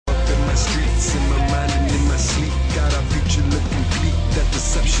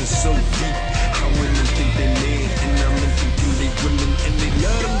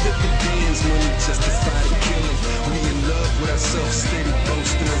get the bands, money justify the killing. We in love with ourselves, steady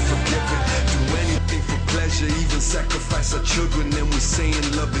boasting and forgiving. Do anything for pleasure, even sacrifice our children. And we saying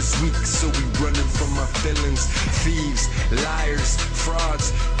love is weak, so we running from our feelings. Thieves, liars,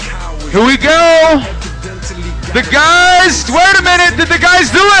 frauds, cowards. Here we go. The guys, wait a minute, did the guys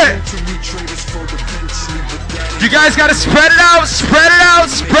do it? You guys gotta spread it out, spread it out,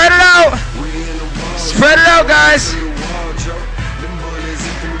 spread it out. Spread it out, guys.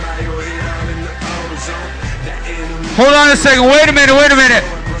 Hold on a second, wait a minute.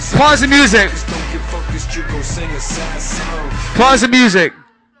 Pause the music. Pause the music.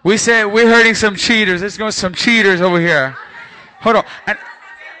 We said we're hurting some cheaters. There's going some cheaters over here. Hold on.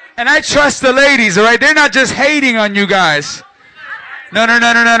 And I trust the ladies, all right? They're not just hating on you guys. No.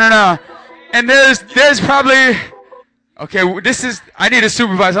 And there's probably... Okay, I need a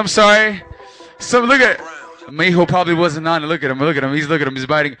supervisor. I'm sorry. So look at... Mijo probably wasn't on it. Look at him. He's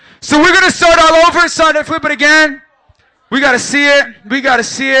biting. So we're going to start all over. Start and flip it again. We got to see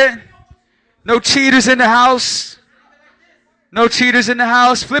it. No cheaters in the house.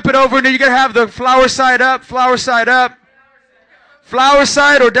 Flip it over, and then you're going to have the flower side up. Flower side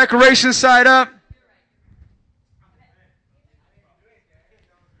or decoration side up.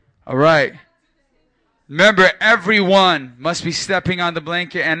 All right. Remember, everyone must be stepping on the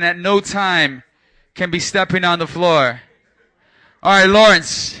blanket, and at no time can be stepping on the floor. All right,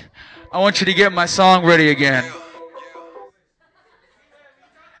 Lawrence, I want you to get my song ready again.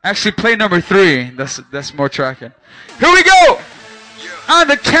 Actually, play number 3. That's more tracking. Here we go. On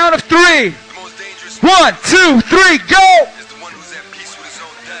the count of 3. 1, 2, 3, go.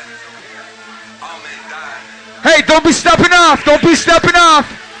 Hey, don't be stepping off. The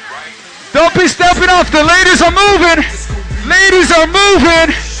ladies are moving.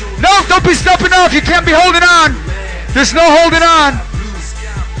 No, don't be stepping off. You can't be holding on. There's no holding on.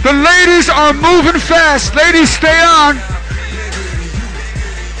 The ladies are moving fast. Ladies, stay on.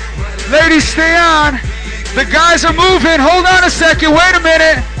 The guys are moving. Hold on a second. Wait a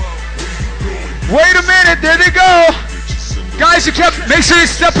minute. There they go. Guys, make sure you're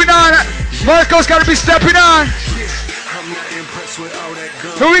stepping on. Marco's got to be stepping on.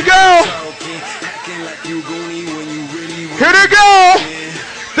 Here we go. Here they go.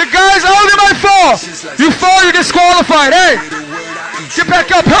 The guys, they might fall. You fall, you're disqualified. Hey, get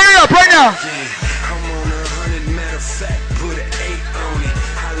back up. Hurry up right now.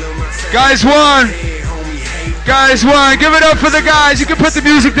 Guys won. Give it up for the guys. You can put the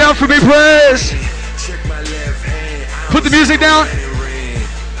music down for me, please. Put the music down.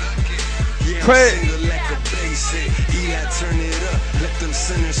 Play.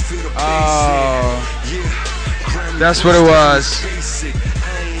 Oh, that's what it was.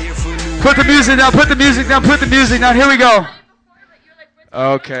 Put the music down. Here we go.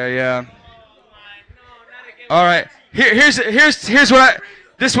 Okay, yeah. All right. Here's what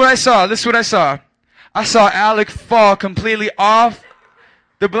I saw. I saw Alec fall completely off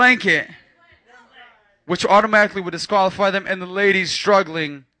the blanket, which automatically would disqualify them, and the ladies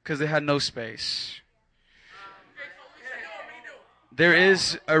struggling because they had no space. There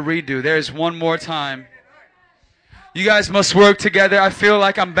is a redo. There is one more time. You guys must work together. I feel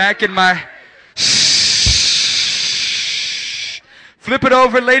like I'm back in my... Flip it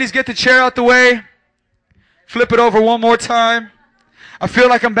over. Ladies, get the chair out the way. Flip it over one more time. I feel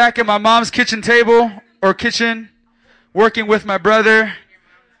like I'm back at my mom's kitchen table or kitchen working with my brother.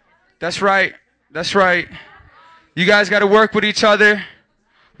 That's right. You guys got to work with each other.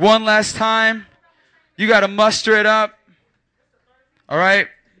 One last time. You got to muster it up. All right.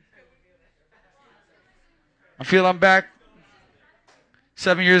 I feel I'm back.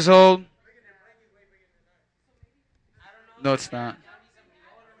 7 years old. No, it's not.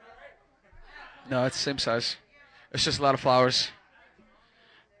 No, it's the same size. It's just a lot of flowers.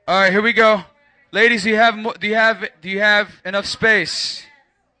 All right, here we go. Ladies, do you have enough space?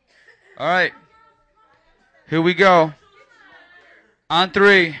 All right. Here we go. On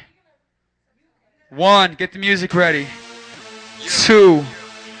 3. 1, get the music ready. 2,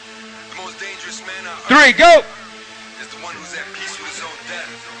 3, go!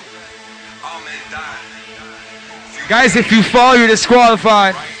 Guys, if you fall, you're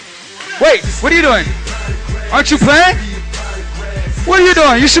disqualified. Wait, what are you doing? Aren't you playing? What are you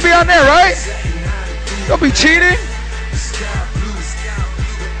doing? You should be on there, right? Don't be cheating.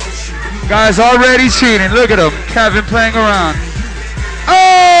 Guys already cheating. Look at him. Kevin playing around.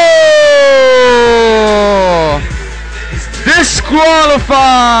 Oh!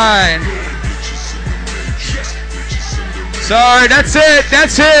 Disqualified. Sorry, that's it. Turn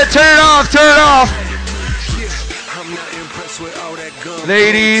it off.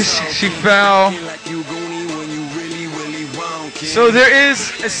 Ladies, she fell. So there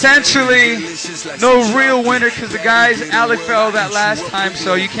is essentially no real winner because the guys, Alec fell that last time,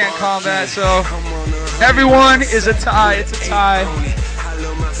 so you can't call that. So everyone is a tie. It's a tie.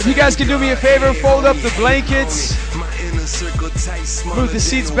 If you guys can do me a favor, fold up the blankets. Move the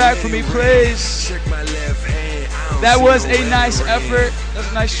seats back for me, please. That was a nice effort. That was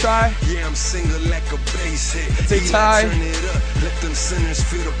a nice try. It's a tie.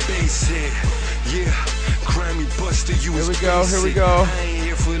 Here we go, here we go.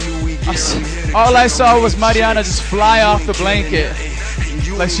 All I saw was Mariana just fly off the blanket.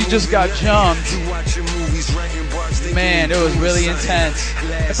 Like she just got jumped. Man, it was really intense.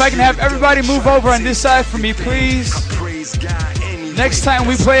 If I can have everybody move over on this side for me, please. Next time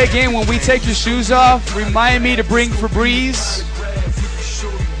we play a game when we take your shoes off, remind me to bring Febreze.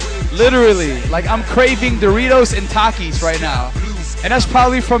 Literally, like I'm craving Doritos and Takis right now. And that's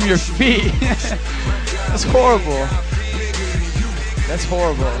probably from your feet. That's horrible. That's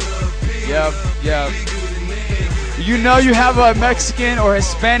horrible. Yep. You know you have a Mexican or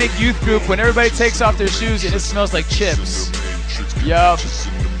Hispanic youth group when everybody takes off their shoes and it smells like chips. Yup.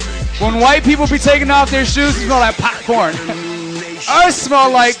 When white people be taking off their shoes, it smells like popcorn. I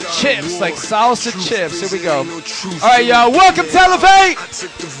smell like chips, like salsa chips. Here we go. All right, y'all. Welcome to Elevate.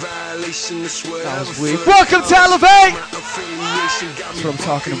 That was weak. Welcome to Elevate. That's what I'm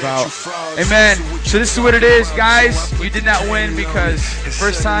talking about. Amen. So this is what it is, guys. You did not win because the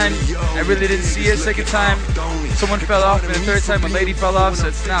first time I really didn't see it. Second time, someone fell off, and the third time a lady fell off. So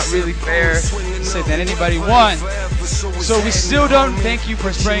it's not really fair to say that anybody won. So we still don't. Thank you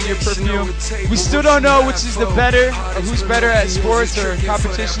for spraying your perfume. We still don't know which is the better or who's better at sports or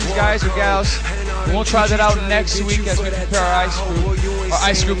competitions, guys or gals. And we'll try that out next week as we prepare our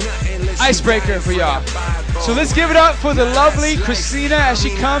icebreaker for y'all. So let's give it up for the lovely Christina as she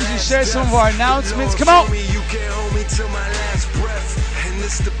comes and shares some of our announcements. Come on.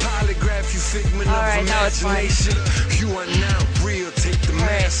 Alright, that was fun.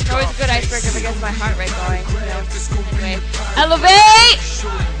 Alright, it's always a good icebreaker if it gets my heart rate going. You know? Anyway, elevate!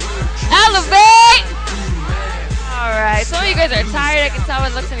 Elevate! Alright, some of you guys are tired. I can tell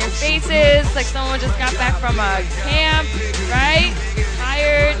it looks on your faces. Like someone just got back from a camp, right? You're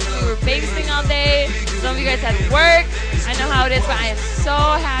tired. We were babysitting all day. Some of you guys had work. I know how it is, but I am so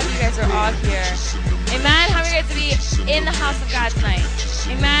happy you guys are all here. Amen. How many of you guys to be in the house of God tonight?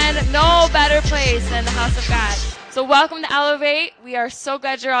 Amen. No better place than the house of God. So welcome to Elevate. We are so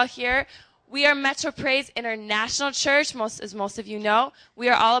glad you're all here. We are Metro Praise International Church, as most of you know. We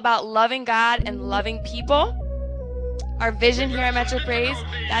are all about loving God and loving people. Our vision here at Metro Praise,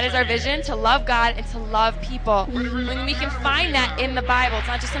 that is our vision, to love God and to love people. When we can find that in the Bible, it's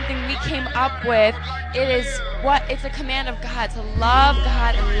not just something we came up with. It's a command of God to love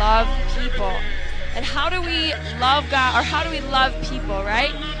God and love people. And how do we love God, or how do we love people,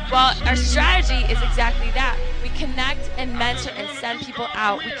 right? Well, our strategy is exactly that. We connect and mentor and send people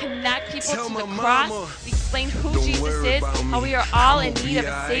out. We connect people to the cross. We explain who Jesus is, how we are all in need of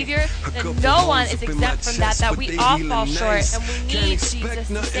a Savior, that no one is exempt from that we all fall short, and we need Jesus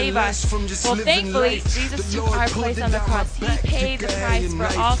to save us. Well, thankfully, Jesus took our place on the cross. He paid the price for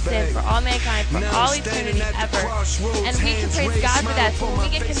all sin, for all mankind, for all eternity ever. And we can praise God for that. So when we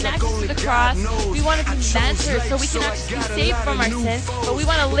get connected to the cross, we want to be mentored so we can not just be saved from our sins, but we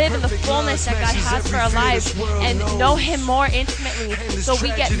want to live in the fullness that God has for our lives and know Him more intimately. So we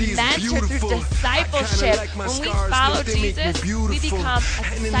get mentored through discipleship. When we follow Jesus, we become a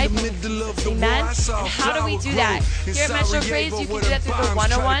disciple of Jesus. Amen? And how do we do that? Here at Metro Praise, you can do that through the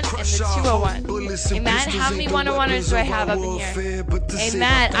 101 and the 201. Amen? How many 101ers do I have up in here?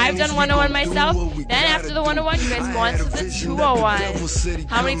 Amen. I've done 101 myself. Then after the 101, you guys go on to the 201.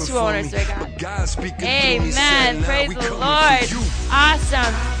 How many 201ers do I got? Amen. Praise the Lord.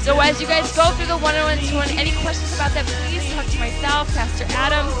 Awesome. So as you guys go through the 101 and 201, any questions about that, please talk to myself, Pastor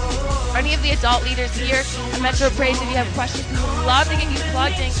Adam, or any of the adult leaders here at Metro Praise. If you have questions, we would love to get you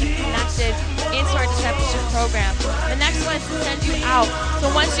plugged in, get connected into our discipleship program. The next one is to send you out.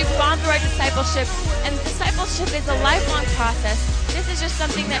 So once you've gone through our discipleship, and discipleship is a lifelong process, this is just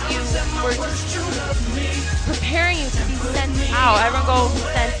something that we're just preparing you to be sent out. Everyone go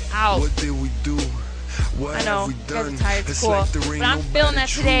sent out. I know, you guys are tired, it's cool. But I'm feeling that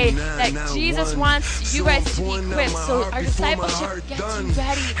today, that Jesus wants you guys to be equipped. So our discipleship gets you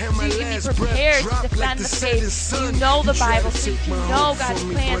ready, so you can be prepared to defend the faith. So you know the Bible, so you can know God's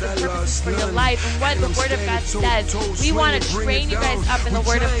plans and purposes for your life and what the Word of God says. We want to train you guys up in the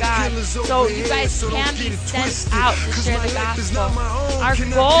Word of God so you guys can be sent out to share the gospel. Our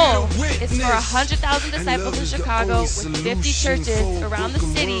goal is for 100,000 disciples in Chicago with 50 churches around the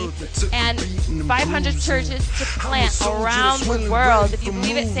city and 500 churches to plant around the world. If you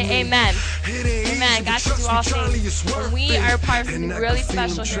believe it, say amen. Amen. God can do all things. And we are part of something really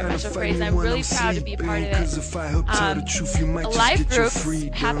special here at Metro Praise. I'm really proud to be a part of it. Life groups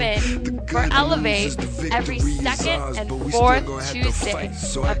happen for Elevate every second and fourth Tuesday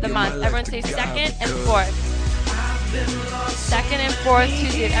of the month. Everyone say second and fourth. Second and fourth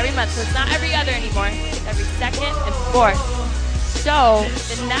Tuesday of every month. So it's not every other anymore. It's every second and fourth. So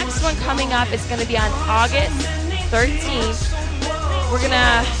the next one coming up is going to be on August 13th.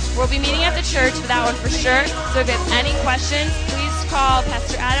 We'll be meeting at the church for that one for sure. So if you have any questions, please call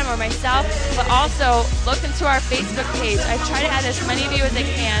Pastor Adam or myself. But also look into our Facebook page. I try to add as many of you as I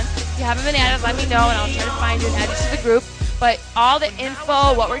can. If you haven't been added, let me know and I'll try to find you and add you to the group. But all the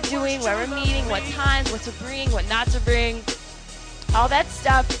info, what we're doing, where we're meeting, what times, what to bring, what not to bring, all that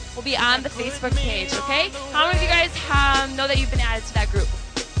stuff will be on the Facebook page, okay? How many of you guys know that you've been added to that group?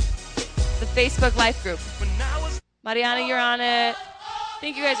 The Facebook Life group. Mariana, you're on it. I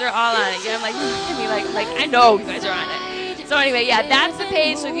think you guys are all on it. Yeah, I'm like I know you guys are on it. So anyway, yeah, that's the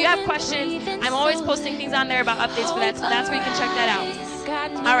page. So if you have questions, I'm always posting things on there about updates for that. So that's where you can check that out.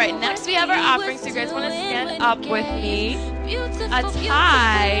 All right, next we have our offering. So you guys want to stand up with me. A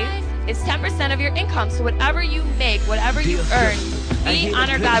tithe is 10% of your income. So whatever you make, whatever you earn, we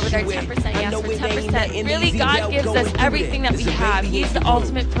honor God with our 10%. Yes, for 10%. Really, God gives us everything that we have. He's the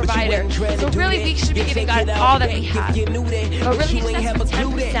ultimate provider. So really, we should be giving God all that we have. But really, He just for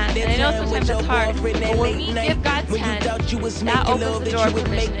 10%. And I know sometimes that's hard. But when we give God 10, that opens the door of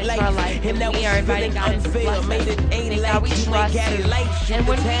provision into our life. And we are inviting God into bless us. And God, we trust you. And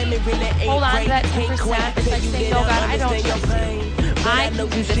when we hold on to that 10%, it's like saying, no, God, I don't trust you. I can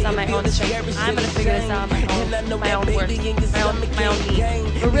do this on my own strength. I'm going to figure this out on my own work, my own need.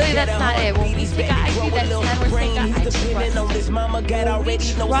 But really, that's not it. When we say, God, I give you that 10, we're saying, God, I trust you. We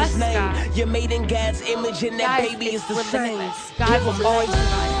trust God. God is limitless. God will always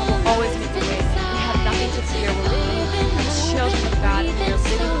provide. God will always make the way. We have nothing to fear. We're living as children of God, and we are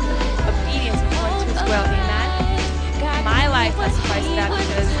living in obedience according to His will. Amen. My life testifies to that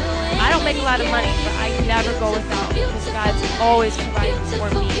because I don't make a lot of money, but I never go without because God's always providing for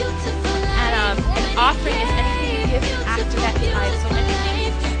me. And an offering is anything you give after that tithe. So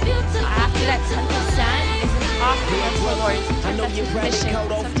anything after that 10% is an offering unto the Lord. Sometimes that's for mission.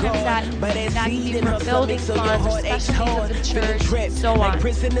 Sometimes that can be for building funds or special needs of the church, so on.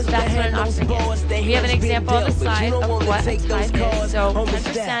 So that's what an offering is. We have an example on the slide of what a tithe is. So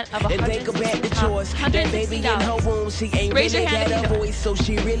 10% of $160. Raise your hand if you know. So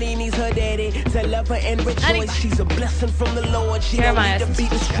she really needs her daddy to love her and rejoice. She's a blessing from the Lord. She don't need to be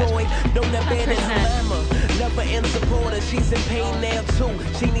destroyed. Don't abandon her mama. Love her and support her. She's in pain now too.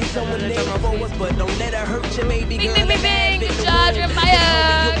 She needs someone there for us, but don't let her hurt you, baby girl. Bing, bing, bing, bing. Good job,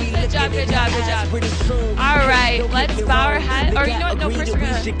 Jeremiah. Good job, good job, good job. All right, let's bow our head. Or you know what? No, first we're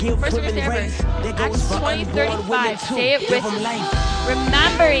gonna say our verse. Acts 20:35. Say it with me.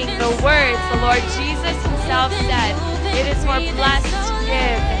 Remembering the words the Lord Jesus Himself said, it is more blessed to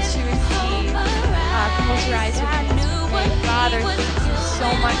give than to receive. Close your eyes with me. Father, thank you so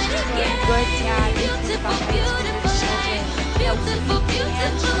much for being a good dad. Thank you, Father, for your children. That we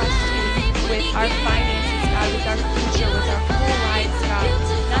can trust you with our finances, God, with our future, with our whole lives, God.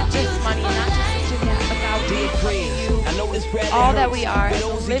 Not just money, not just internet, but God, we pray you all that we are, as a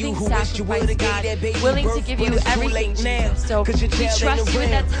living sacrifice, God, willing to give you everything, Jesus. So we trust you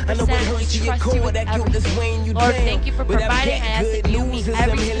with that 10%. We trust you with everything. Lord, thank you for providing. I ask that you meet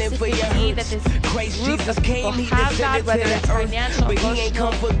every specific need that this group of people have, God, whether it's financial,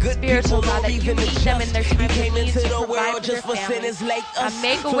 emotional, spiritual, God, that you meet them in their time of need to provide for their families.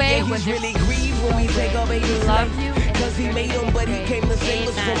 Make a way when there's no way. We love you and we pray.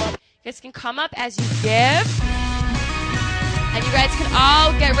 Amen. You guys can come up as you give. And you guys can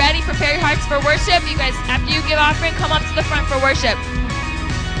all get ready, prepare your hearts for worship. You guys, after you give offering, come up to the front for worship.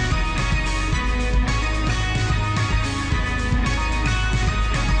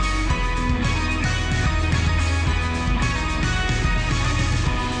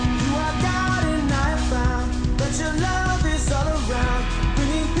 You are God and I found that your love is all around,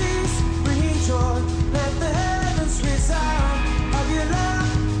 bringing peace, bringing joy. Let the heavens resound of your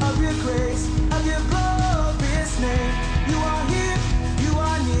love, of your grace, of your glory.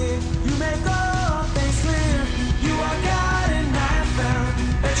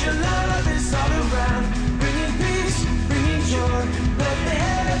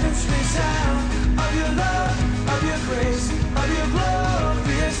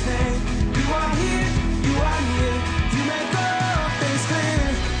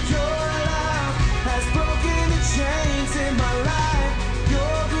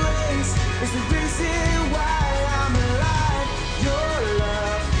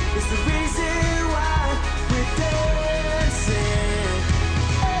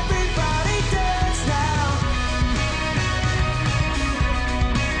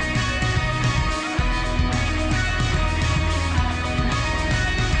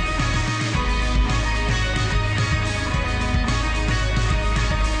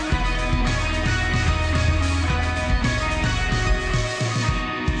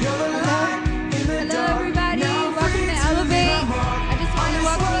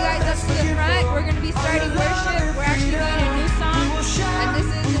 that, we're going to be starting worship. We're actually doing a new song, and this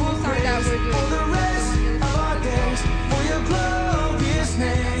is the new song that we're doing. For your glorious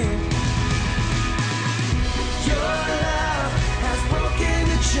name. Your love has broken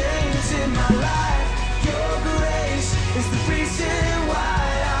the chains in my life. Your grace is the reason why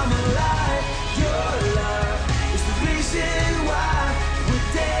I'm alive. Your love is the reason why we're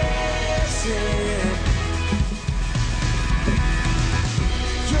dancing.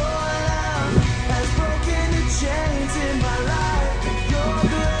 Your love has broken the chains in my life. Your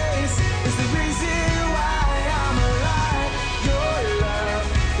grace is the reason why I'm alive. Your love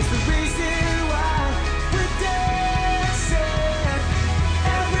is the reason why we're dancing.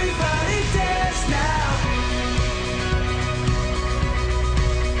 Everybody dance now.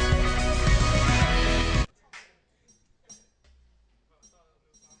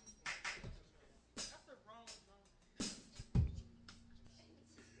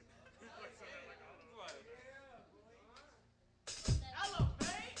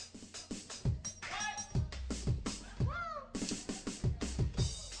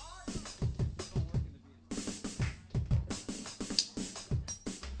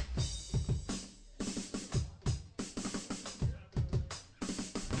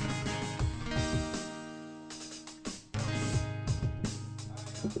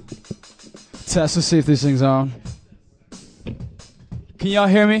 Test, let's see if this thing's on. Can y'all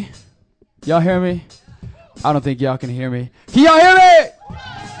hear me? Y'all hear me? I don't think y'all can hear me. Can y'all hear me?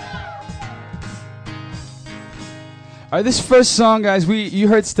 All right, this first song, guys, you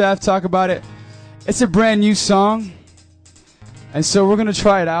heard Steph talk about it. It's a brand new song. And so we're going to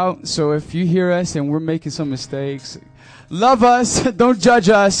try it out. So if you hear us and we're making some mistakes, love us, don't judge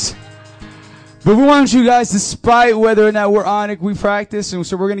us. But we want you guys, despite whether or not we're on it, we practice, and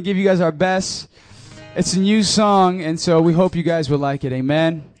so we're going to give you guys our best. It's a new song, and so we hope you guys will like it.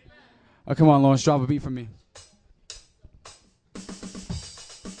 Amen? Oh, come on, Lawrence, drop a beat for me.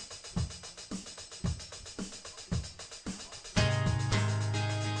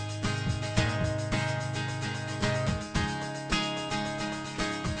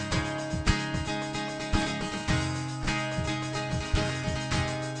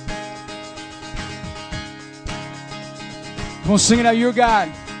 Come on, sing it out, you're God.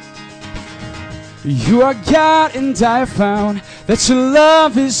 You are God, and I have found that your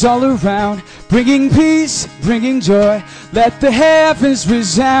love is all around, bringing peace, bringing joy. Let the heavens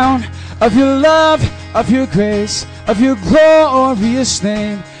resound of your love, of your grace, of your glorious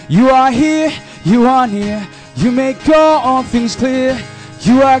name. You are here, you are near, you make all things clear.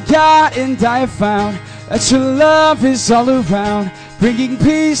 You are God, and I have found that your love is all around, bringing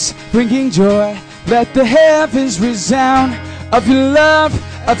peace, bringing joy. Let the heavens resound of your love,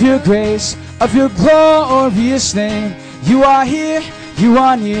 of your grace, of your glorious name. You are here, you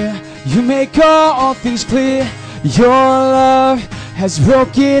are near, you make all things clear. Your love has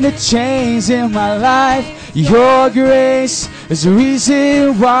broken the chains in my life. Your grace is the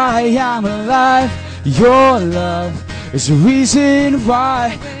reason why I'm alive. Your love is the reason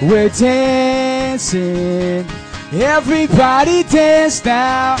why we're dancing. Everybody dance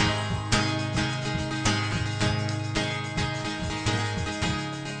now.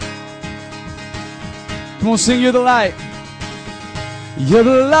 Come on, sing, you're the light. You're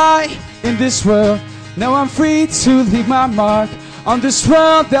the light in this world. Now I'm free to leave my mark on this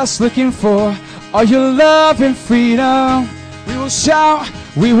world that's looking for all your love and freedom. We will shout,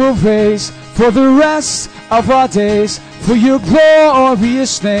 we will praise for the rest of our days, for your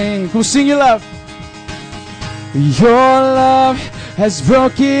glorious name. Come on, sing your love. Your love has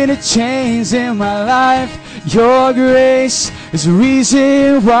broken the chains in my life. Your grace is the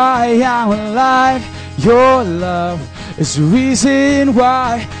reason why I'm alive. Your love is the reason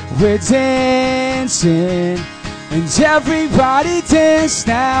why we're dancing. And everybody dance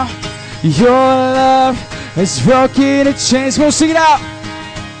now. Your love has broken the chains. Go sing it out.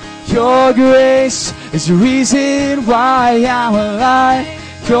 Your grace is the reason why I'm alive.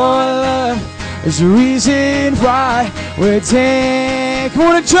 Your love is the reason why we're dancing. Come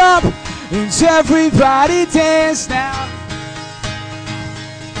on and jump. And everybody dance now.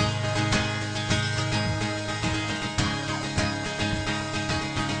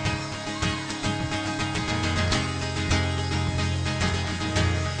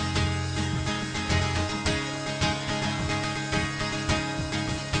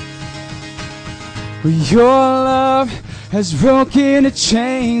 Your love has broken the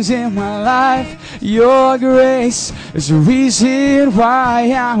chains in my life. Your grace is the reason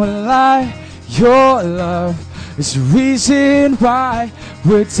why I'm alive. Your love is the reason why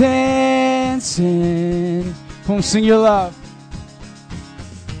we're dancing. Come on, sing your love.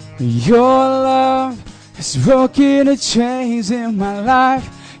 Your love has broken the chains in my life.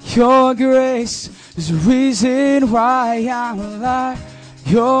 Your grace is the reason why I'm alive.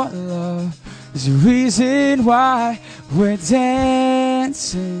 Your love is the reason why we're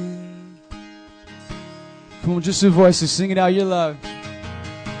dancing. Come on, just your voices, sing it out, your love.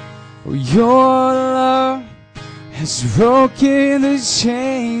 Your love has broken the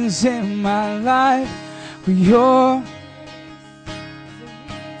chains in my life. Your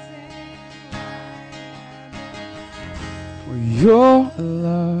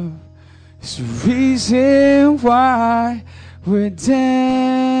love is the reason why we're dancing.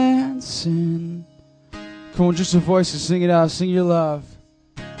 Come on, just your voices, sing it out, sing your love.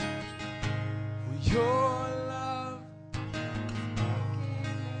 Your love,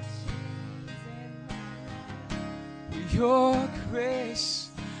 your grace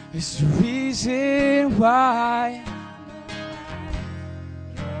is the reason why.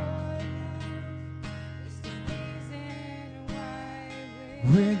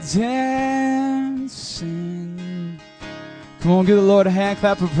 We're dancing. Come on, give the Lord a hand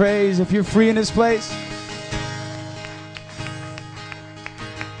clap of praise if you're free in this place.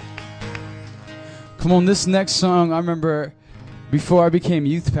 Come on, this next song, I remember before I became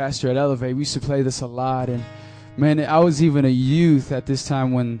youth pastor at Elevate, we used to play this a lot. And man, I was even a youth at this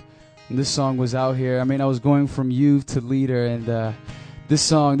time when this song was out here. I mean, I was going from youth to leader. And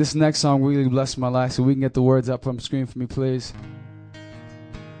this next song really blessed my life. So we can get the words up on the screen for me, please.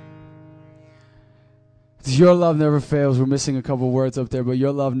 Your love never fails. We're missing a couple words up there, but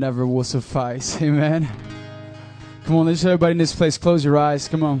your love never will suffice. Amen. Come on, let's everybody in this place close your eyes.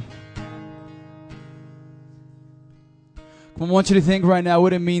 Come on. Come on, I want you to think right now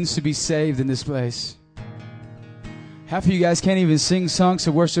what it means to be saved in this place. Half of you guys can't even sing songs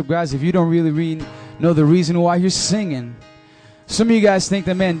to worship God if you don't really know the reason why you're singing. Some of you guys think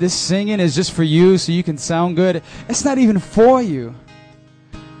that, man, this singing is just for you so you can sound good. It's not even for you.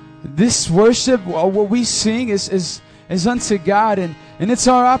 This worship, what we sing is unto God, and it's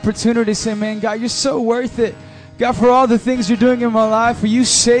our opportunity to say, man, God, you're so worth it. God, for all the things you're doing in my life, for you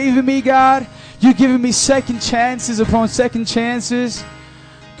saving me, God. You're giving me second chances upon second chances.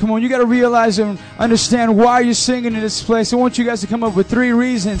 Come on, you got to realize and understand why you're singing in this place. I want you guys to come up with 3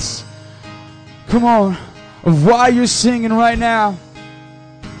 reasons, come on, of why you're singing right now.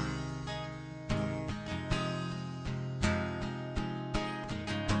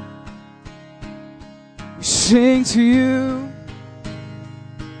 Sing to you.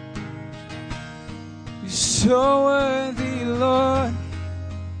 You're so worthy, Lord.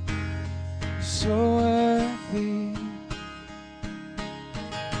 You're so worthy.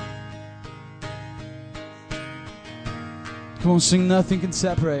 Come on, sing. Nothing can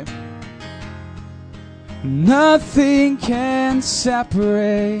separate. Nothing can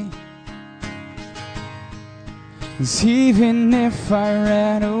separate. 'Cause even if I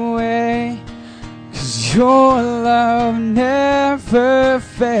ran away, 'cause your love never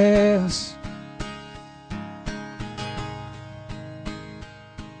fails.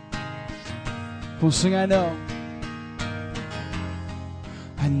 We'll sing, I know.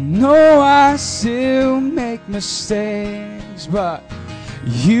 I know I still make mistakes, but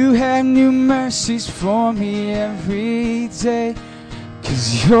you have new mercies for me every day.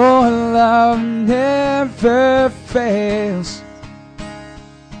 'Cause your love never fails.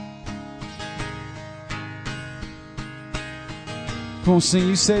 Come on, sing.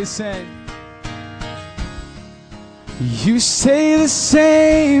 You stay the same. You stay the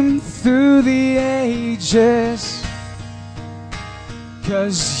same through the ages.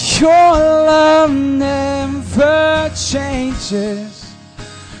 'Cause your love never changes.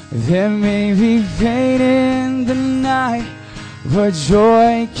 There may be pain in the night, but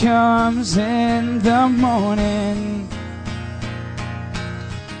joy comes in the morning.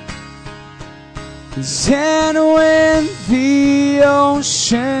 And when the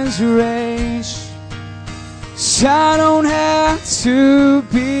oceans rage, so I don't have to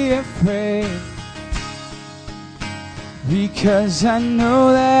be afraid, because I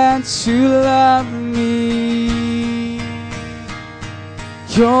know that you love me.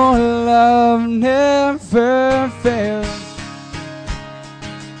 Your love never fails.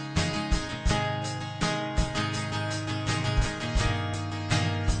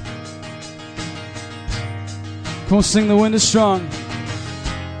 Come on, sing. The wind is strong.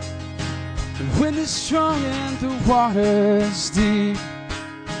 The wind is strong and the water's deep.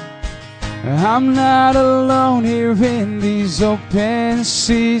 I'm not alone here in these open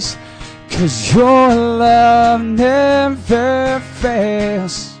seas, 'cause your love never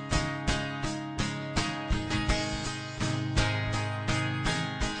fails.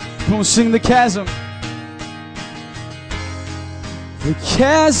 Come on, sing the chasm. The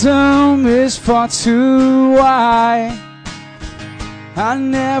chasm is far too wide. I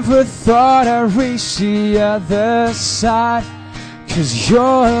never thought I'd reach the other side, 'cause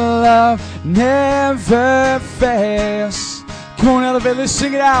your love never fails. Come on, Elevate, let's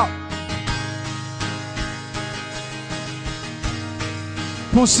sing it out.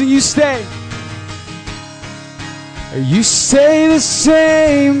 Come on, sing, you stay. You stay the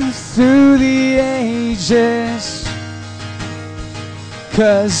same through the ages,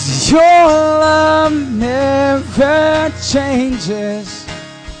 'cause your love never changes.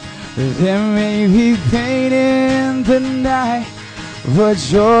 There may be pain in the night, but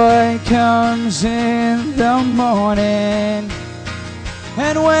joy comes in the morning.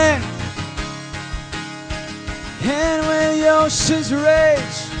 And when the oceans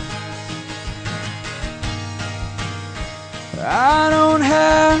rage, I don't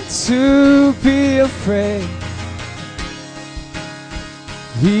have to be afraid,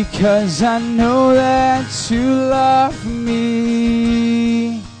 because I know that you love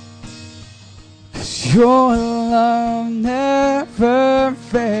me. 'Cause your love never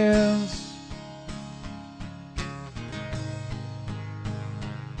fails.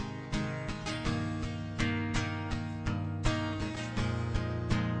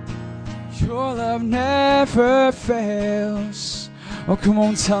 Your love never fails. Oh, come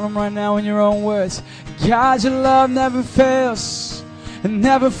on, tell them right now in your own words. God, your love never fails. It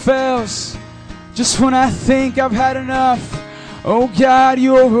never fails. Just when I think I've had enough, oh God,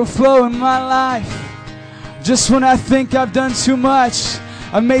 you overflow in my life. Just when I think I've done too much,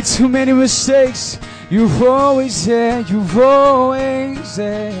 I've made too many mistakes, you're always there, you're always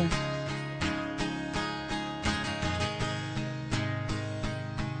there.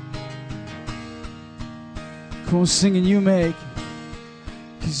 Come on, singing, you make,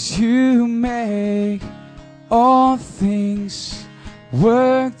 'cause you make all things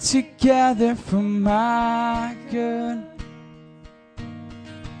work together for my good.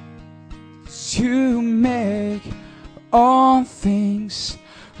 'Cause you make all things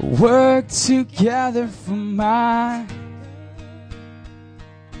work together for my.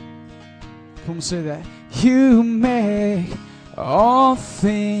 Come on, say that. You make all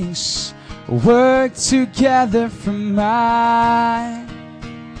things work together for my.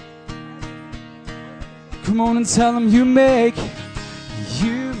 Come on and tell them, you make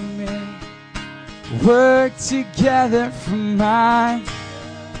work together for my.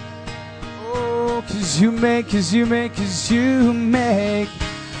 Oh, 'cause you make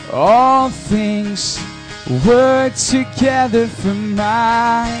all things work together for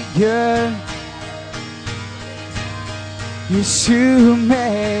my good. Yes, you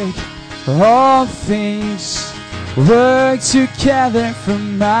make all things work together for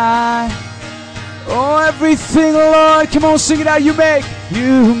my. Oh, everything, Lord, come on, sing it out. You make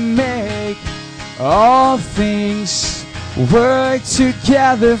all things work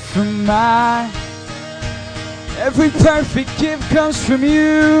together for my. Every perfect gift comes from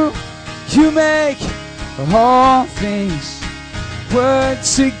you. You make all things work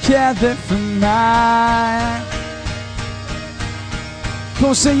together for my. Come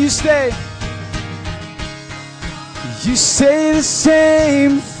on, say, you stay. You stay the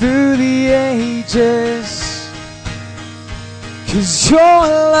same through the ages, 'cause your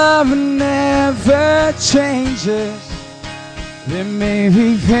love never changes. There may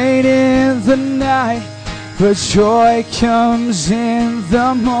be pain in the night, but joy comes in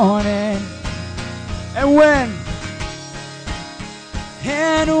the morning. And when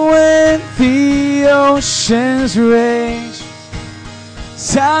the oceans rage,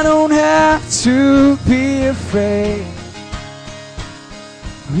 I don't have to be afraid,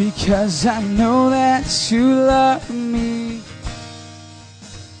 because I know that you love me.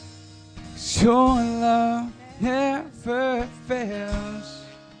 Your love never fails.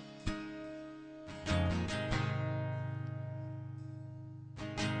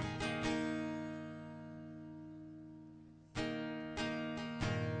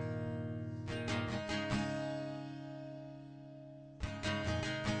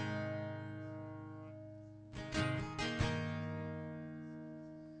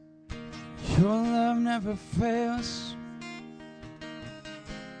 Your love never fails.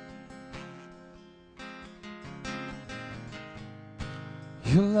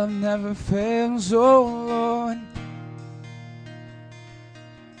 Your love never fails, oh Lord.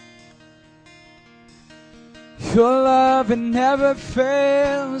 Your love, it never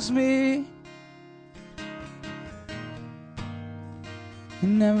fails me. It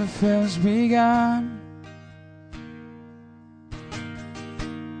never fails me, God.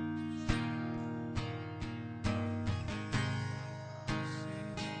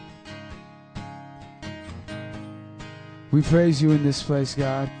 We praise you in this place,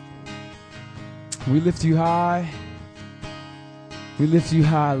 God. We lift you high. We lift you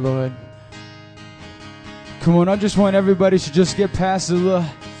high, Lord. Come on, I just want everybody to just get past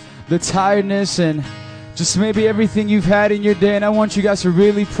the tiredness and just maybe everything you've had in your day, and I want you guys to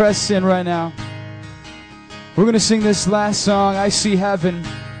really press in right now. We're going to sing this last song, I See Heaven.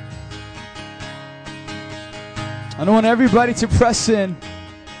 I want everybody to press in,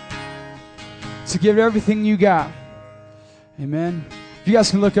 to give it everything you got. Amen. If you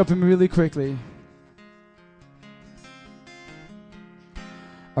guys can look up at me really quickly.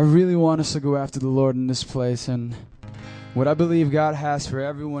 I really want us to go after the Lord in this place, and what I believe God has for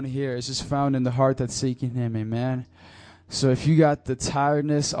everyone here is just found in the heart that's seeking Him. Amen. So if you got the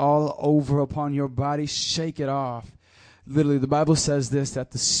tiredness all over upon your body, shake it off. Literally, the Bible says this,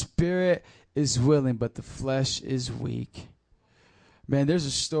 that the spirit is willing, but the flesh is weak. Man, there's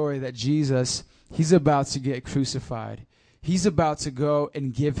a story that Jesus, He's about to get crucified. He's about to go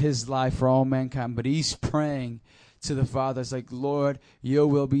and give His life for all mankind, but He's praying to the Father. It's like, Lord, your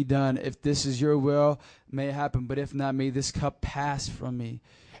will be done. If this is your will, may it happen, but if not, may this cup pass from me.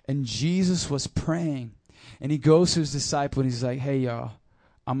 And Jesus was praying, and He goes to His disciple, and He's like, hey, y'all,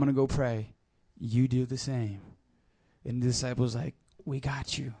 I'm going to go pray. You do the same. And the disciple's like, we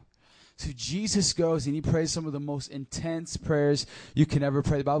got you. So Jesus goes and He prays some of the most intense prayers you can ever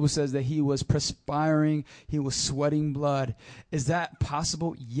pray. The Bible says that He was perspiring, He was sweating blood. Is that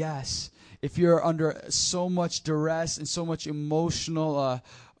possible? Yes. If you're under so much duress and so much emotional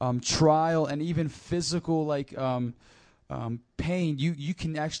trial and even physical pain, you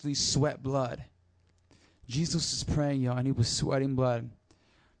can actually sweat blood. Jesus is praying, y'all, and He was sweating blood.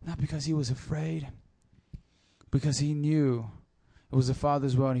 Not because He was afraid, because He knew it was the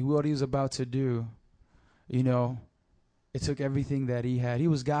Father's will, and what He was about to do, it took everything that He had. He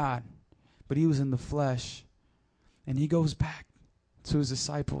was God, but He was in the flesh. And He goes back to His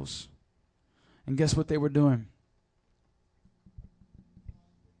disciples. And guess what they were doing?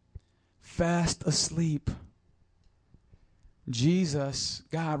 Fast asleep. Jesus,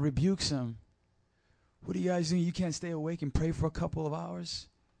 God rebukes him. What are you guys doing? You can't stay awake and pray for a couple of hours?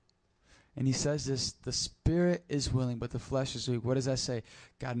 And He says this, the spirit is willing, but the flesh is weak. What does that say?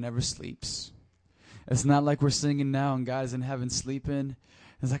 God never sleeps. It's not like we're singing now and God is in heaven sleeping.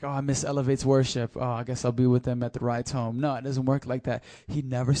 It's like, oh, I miss Elevate's worship. Oh, I guess I'll be with them at the ride home. No, it doesn't work like that. He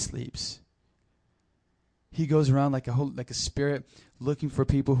never sleeps. He goes around like a spirit looking for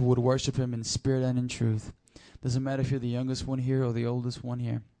people who would worship Him in spirit and in truth. Doesn't matter if you're the youngest one here or the oldest one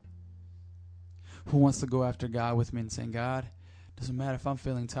here. Who wants to go after God with me and saying, God, doesn't matter if I'm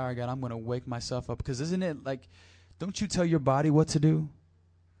feeling tired, God, I'm going to wake myself up. Because isn't it like, don't you tell your body what to do?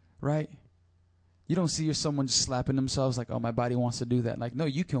 Right? You don't see someone just slapping themselves like, oh, my body wants to do that. Like, no,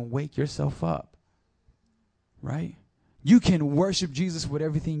 you can wake yourself up. Right? You can worship Jesus with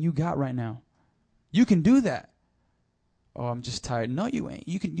everything you got right now. You can do that. Oh, I'm just tired. No, you ain't.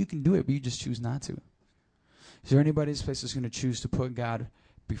 You can do it, but you just choose not to. Is there anybody in this place that's going to choose to put God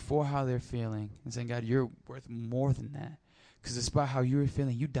before how they're feeling and saying, God, you're worth more than that? Because despite how you were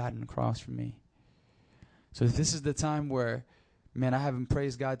feeling, you died on the cross for me. So if this is the time where, man, I haven't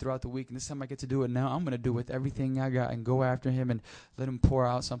praised God throughout the week, and this time I get to do it now, I'm going to do it with everything I got and go after Him and let Him pour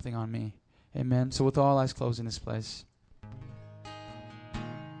out something on me. Amen. So with all eyes closed in this place.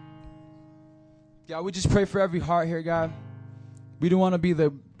 God, we just pray for every heart here, God. We don't want to be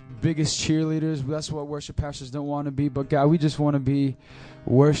the biggest cheerleaders. That's what worship pastors don't want to be. But, God, we just want to be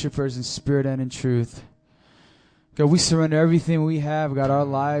worshipers in spirit and in truth. God, we surrender everything we have. God, our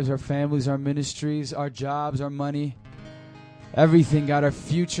lives, our families, our ministries, our jobs, our money, everything, God, our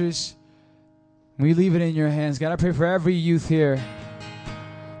futures. We leave it in your hands. God, I pray for every youth here,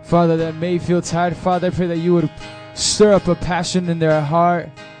 Father, that may feel tired. Father, I pray that you would stir up a passion in their heart.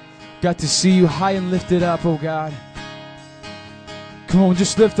 God, to see you high and lifted up, oh God. Come on,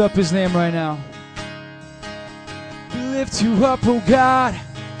 just lift up His name right now. We lift you up, oh God.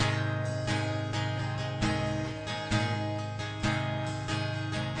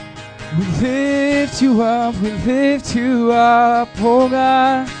 We lift you up, oh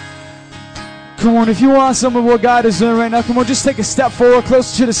God. Come on, if you want some of what God is doing right now, come on, just take a step forward,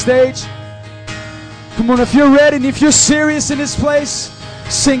 closer to the stage. Come on, if you're ready and if you're serious in this place,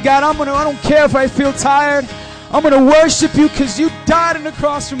 sing, God, I don't care if I feel tired. I'm going to worship you because you died on the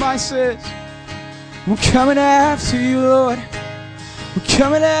cross for my sins. We're coming after you, Lord. We're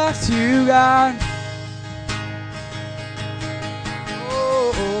coming after you, God.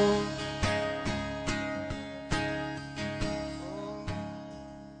 Oh.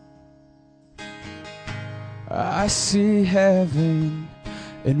 I see heaven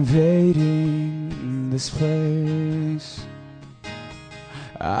invading this place.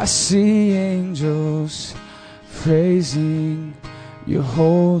 I see angels praising your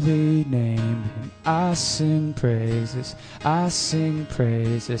holy name. And I sing praises, I sing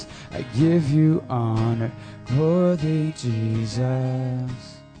praises. I give you honor, worthy Jesus.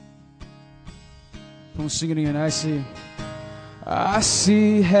 Come on, sing it again. I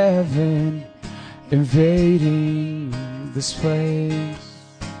see heaven invading this place.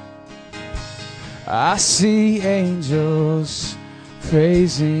 I see angels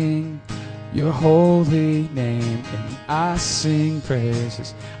praising your holy name. And I sing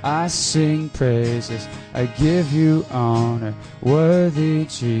praises, I sing praises. I give you honor, worthy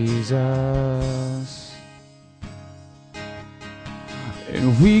Jesus.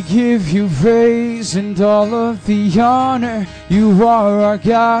 And we give you praise and all of the honor. You are our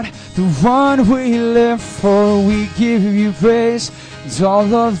God, the one we live for. We give you praise and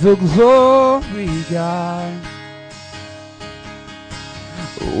all of the glory, God.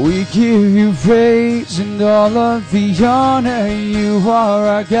 We give you praise and all of the honor. You are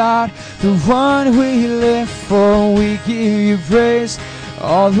our God, the one we live for. We give you praise,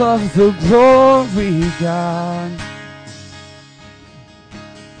 all of the glory, God.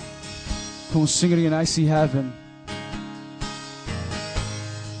 Come on, sing it again. I see heaven.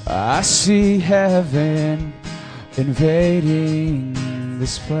 I see heaven invading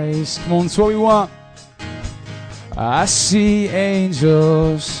this place. Come on, that's what we want. I see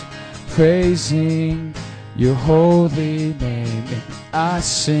angels praising your holy name. And I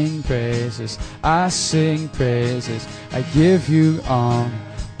sing praises, I sing praises. I give you honor,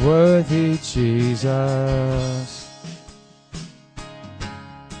 worthy Jesus.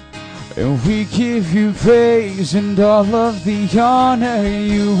 And we give you praise and all of the honor.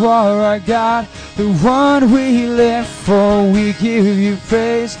 You are our God, the one we live for. We give you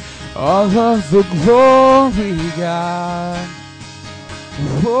praise, all of the glory, God.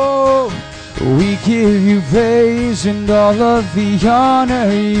 Oh, we give you praise and all of the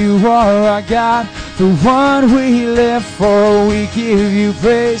honor. You are our God, the one we live for. We give you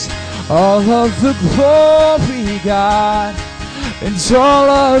praise, all of the glory, God. And all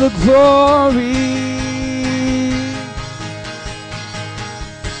of the glory.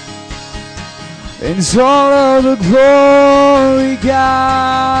 And all of the glory,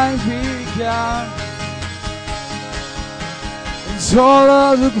 God, And all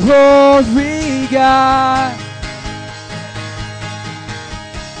of the glory, God.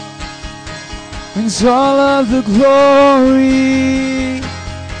 And all of the glory.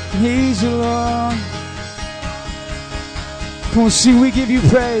 He's alone. Come on, see, we give you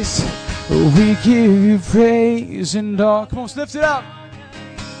praise. We give you praise and all. Come on, lift it up.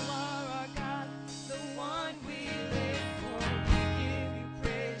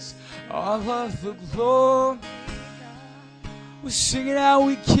 All of the glory. We sing it out,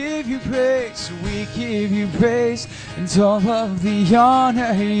 we give you praise. We give you praise and all of the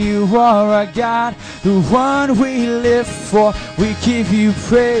honor. You are our God, the one we live for. We give you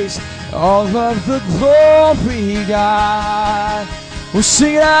praise, all of the glory, God. We'll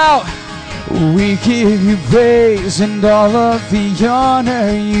sing it out. We give you praise and all of the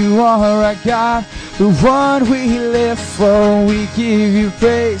honor. You are our God, the one we live for. We give you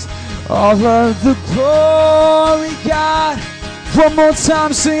praise, all of the glory, God. One more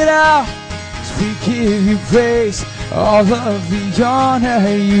time, sing it out. We give you praise, all of the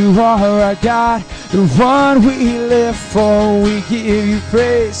honor. You are our God, the one we live for. We give you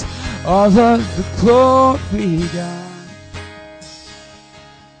praise, all of the glory, God.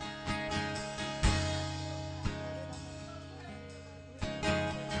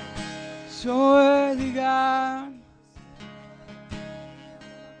 So worthy, God.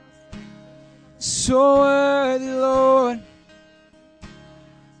 So worthy, Lord.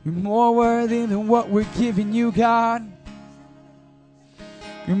 You're more worthy than what we're giving you, God.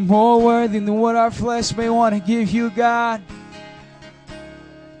 You're more worthy than what our flesh may want to give you, God.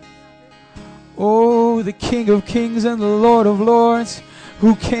 Oh, the King of Kings and the Lord of Lords,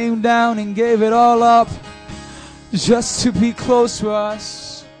 who came down and gave it all up just to be close to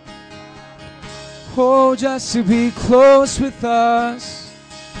us. Oh, just to be close with us.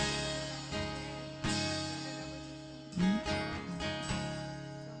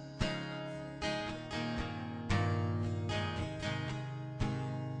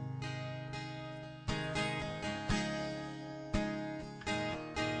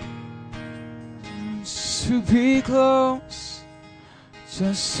 To be close,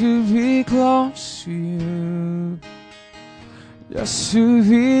 just to be close to you, just to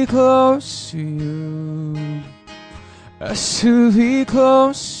be close to you, just to be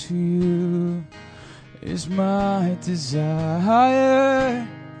close to you, is my desire.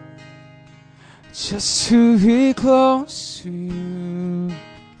 Just to be close to you.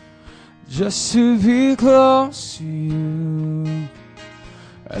 Just to be close to you.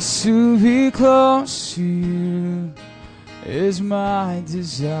 Just to be close to you is my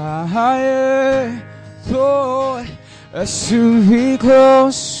desire. Lord, just to be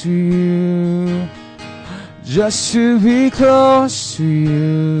close to you. Just to be close to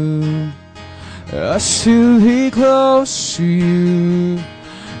you. Just to be close to you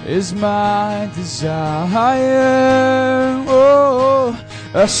is my desire. Oh,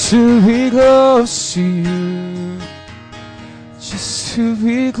 just to be close to you. Just to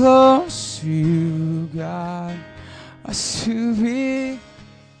be close to you, God. Just to be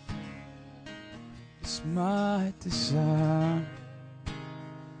is my desire.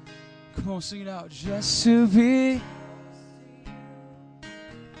 Come on, sing it out. Just to be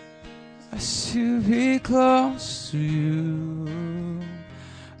close to you.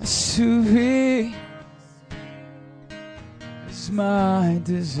 To be is my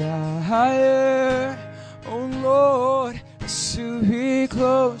desire. Oh Lord, to be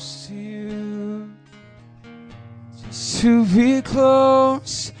close to you. Just to be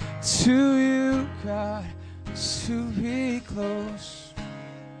close to you, God. To be close.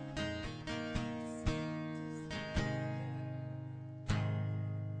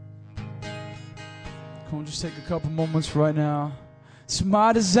 Come on, just take a couple moments right now. It's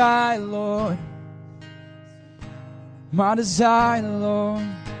my desire, Lord. My desire, Lord.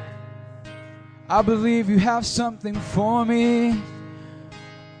 I believe you have something for me.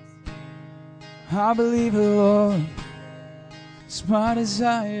 I believe it, Lord. It's my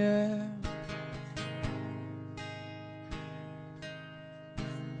desire.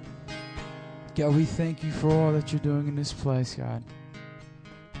 God, we thank you for all that you're doing in this place, God.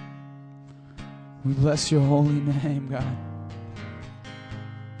 We bless your holy name, God.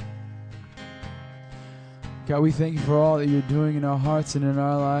 God, we thank you for all that you're doing in our hearts and in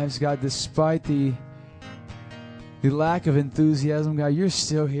our lives. God, despite the lack of enthusiasm, God, you're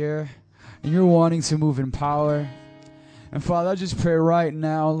still here. And you're wanting to move in power. And Father, I just pray right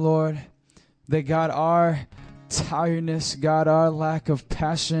now, Lord, that God, our tiredness, God, our lack of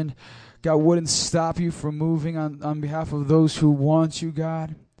passion, God, wouldn't stop you from moving on behalf of those who want you,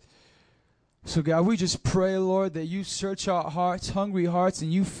 God. So, God, we just pray, Lord, that you search our hearts, hungry hearts,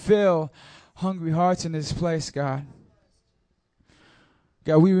 and you fill hungry hearts in this place, God.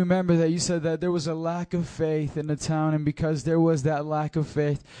 God, we remember that you said that there was a lack of faith in the town, and because there was that lack of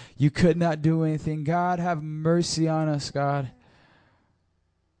faith, you could not do anything. God, have mercy on us, God,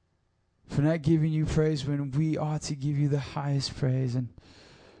 for not giving you praise when we ought to give you the highest praise. And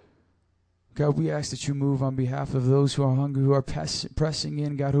God, we ask that you move on behalf of those who are hungry, who are pressing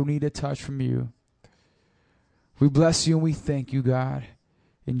in, God, who need a touch from you. We bless you and we thank you, God.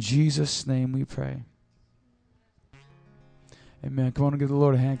 In Jesus' name we pray. Amen. Come on and give the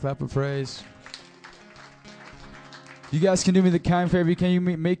Lord a hand clap of praise. You guys can do me the kind favor. Can you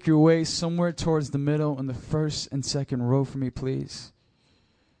make your way somewhere towards the middle in the first and second row for me, please?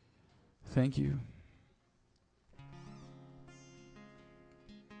 Thank you.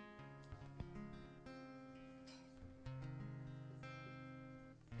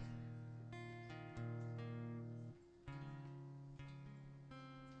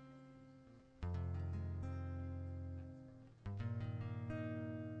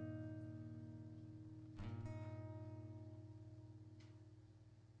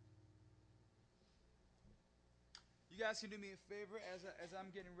 You guys can do me a favor as I'm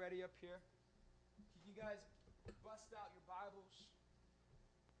getting ready up here. Can you guys bust out your Bibles?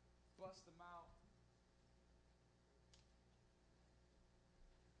 Bust them out.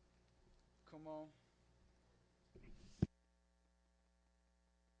 Come on.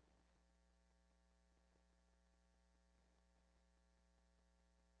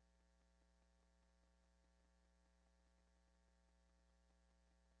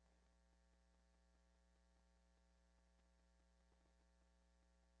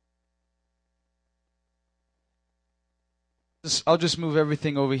 I'll just move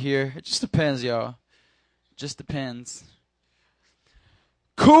everything over here. It just depends, y'all. Just depends.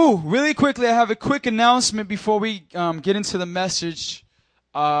 Cool. Really quickly, I have a quick announcement before we get into the message.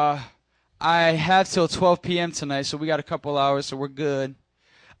 I have till 12 p.m. tonight, so we got a couple hours, so we're good.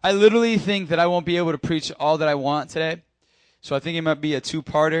 I literally think that I won't be able to preach all that I want today. So I think it might be a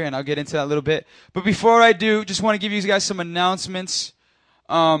two-parter, and I'll get into that a little bit. But before I do, just want to give you guys some announcements.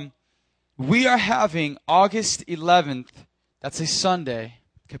 We are having August 11th. That's a Sunday.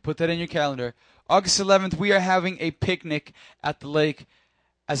 Okay, put that in your calendar. August 11th, we are having a picnic at the lake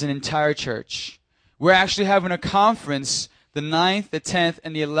as an entire church. we're actually having a conference. The 9th, the 10th,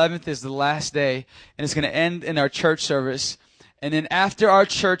 and the 11th is the last day, and it's going to end in our church service. And then after our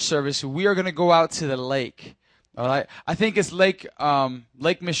church service, we are going to go out to the lake. All right, I think it's Lake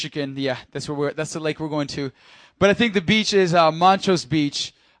Michigan. Yeah, that's the lake we're going to. But I think the beach is Montrose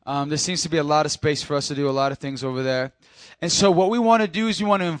Beach. There seems to be a lot of space for us to do a lot of things over there. And so what we want to do is we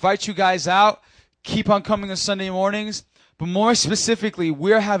want to invite you guys out. Keep on coming on Sunday mornings. But more specifically,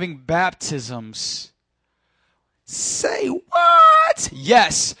 we're having baptisms. Say what?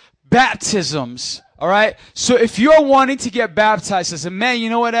 Yes, baptisms. All right? So if you're wanting to get baptized, I said, man, you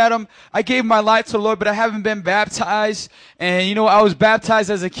know what, Adam? I gave my life to the Lord, but I haven't been baptized. And, you know, I was baptized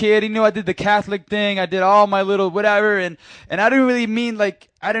as a kid. You know, I did the Catholic thing. I did all my little whatever. And I didn't really mean, like,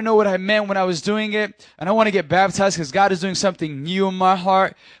 I didn't know what I meant when I was doing it. And I want to get baptized because God is doing something new in my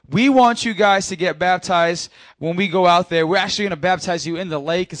heart. We want you guys to get baptized when we go out there. We're actually going to baptize you in the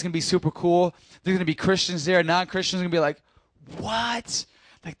lake. It's going to be super cool. There's going to be Christians there. Non-Christians are going to be like, what?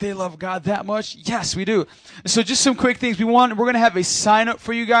 Like they love God that much? Yes, we do. So just some quick things. We're going to have a sign up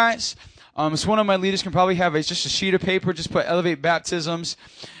for you guys. So one of my leaders can probably have just a sheet of paper. Just put Elevate Baptisms.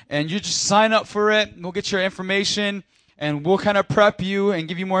 And you just sign up for it. We'll get your information. And we'll kind of prep you and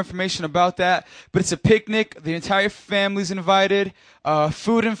give you more information about that. But it's a picnic. The entire family's invited.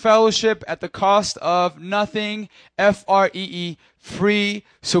 Food and fellowship at the cost of nothing. Free, free.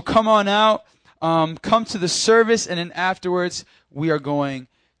 So come on out. Come to the service. And then afterwards, we are going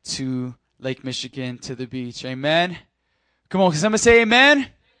to Lake Michigan, to the beach. Amen? Come on, can somebody say amen?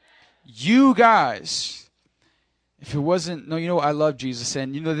 You guys, if it wasn't, no, you know, I love Jesus.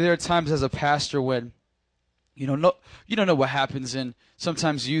 And, you know, there are times as a pastor when, you don't know what happens. And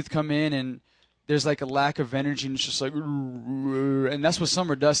sometimes youth come in and there's like a lack of energy and it's just like, and that's what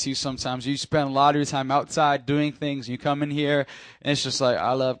summer does to you sometimes. You spend a lot of your time outside doing things and you come in here and it's just like,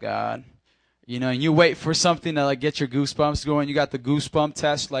 I love God. You know, and you wait for something to, like, get your goosebumps going. You got the goosebump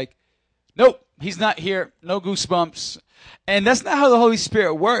test, like, nope, he's not here. No goosebumps. And that's not how the Holy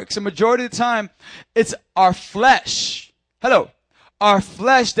Spirit works. The majority of the time, it's our flesh. Hello. Our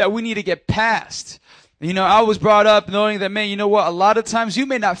flesh that we need to get past. You know, I was brought up knowing that, man, you know what? A lot of times you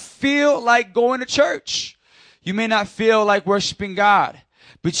may not feel like going to church. You may not feel like worshiping God.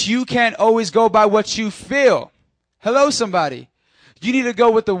 But you can't always go by what you feel. Hello, somebody. You need to go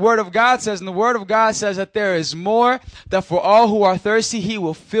with the Word of God says, and the Word of God says that there is more, that for all who are thirsty, He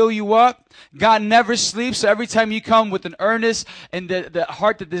will fill you up. God never sleeps, so every time you come with an earnest and the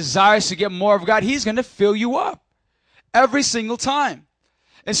heart that desires to get more of God, He's going to fill you up every single time.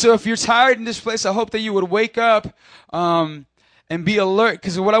 And so if you're tired in this place, I hope that you would wake up and be alert,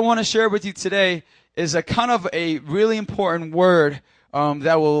 because what I want to share with you today is a kind of a really important word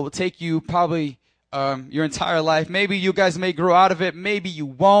that will take you probably your entire life. Maybe you guys may grow out of it. Maybe you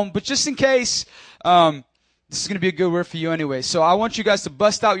won't. But just in case, this is going to be a good word for you anyway. So I want you guys to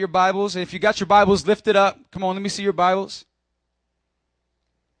bust out your Bibles. And if you got your Bibles, lift it up. Come on, let me see your Bibles.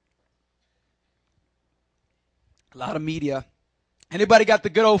 A lot of media. Anybody got the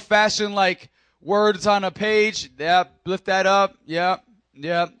good old-fashioned, like, words on a page? Yep, lift that up. Yep,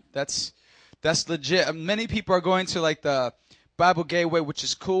 that's legit. Many people are going to, like, the Bible Gateway, which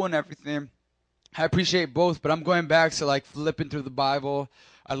is cool and everything. I appreciate both, but I'm going back to, like, flipping through the Bible.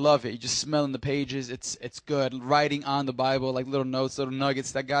 I love it. You just smelling the pages. It's good. Writing on the Bible, like little notes, little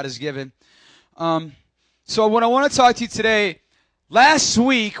nuggets that God has given. So what I want to talk to you today, last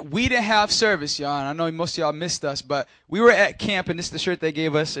week we didn't have service, y'all. And I know most of y'all missed us, but we were at camp, and this is the shirt they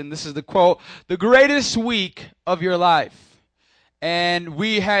gave us, and this is the quote, "The greatest week of your life." And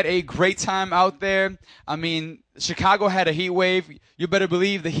we had a great time out there. I mean, Chicago had a heat wave. You better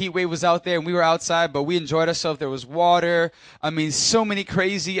believe the heat wave was out there, and we were outside, but we enjoyed ourselves. There was water. I mean, so many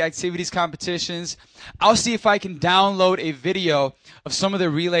crazy activities, competitions. I'll see if I can download a video of some of the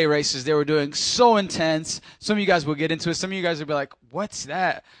relay races they were doing. So intense. Some of you guys will get into it. Some of you guys will be like, what's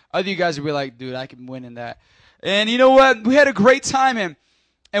that? Other you guys will be like, dude, I can win in that. And you know what? We had a great time,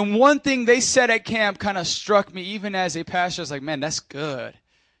 and one thing they said at camp kind of struck me, even as a pastor. I was like, man, that's good.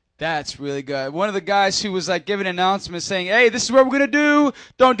 That's really good. One of the guys who was like giving announcements saying, hey, this is what we're going to do.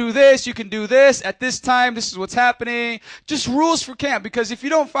 Don't do this. You can do this. At this time, this is what's happening. Just rules for camp. Because if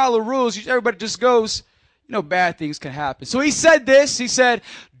you don't follow rules, everybody just goes, you know, bad things can happen. So he said this. He said,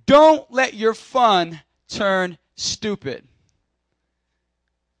 don't let your fun turn stupid.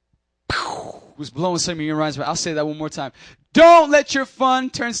 Was blowing some of your minds, but I'll say that one more time. Don't let your fun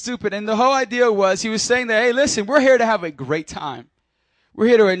turn stupid. And the whole idea was, he was saying that, hey, listen, we're here to have a great time. We're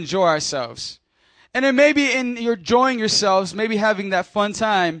here to enjoy ourselves. And then maybe in your enjoying yourselves, maybe having that fun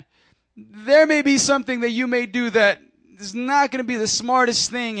time, there may be something that you may do that is not going to be the smartest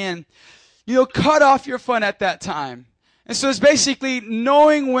thing. And cut off your fun at that time. And so it's basically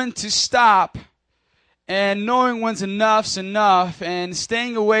knowing when to stop and knowing when's enough's enough and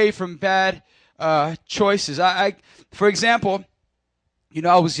staying away from bad choices. For example,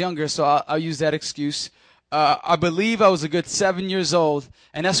 I was younger, so I'll use that excuse. I believe I was a good 7 years old,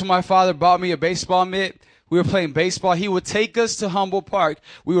 and that's when my father bought me a baseball mitt. We were playing baseball. He would take us to Humboldt Park.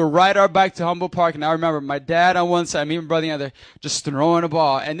 We would ride our bike to Humboldt Park, and I remember my dad on one side, me and my brother on the other, just throwing a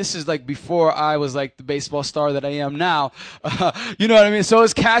ball. And this is like before I was like the baseball star that I am now. You know what I mean? So I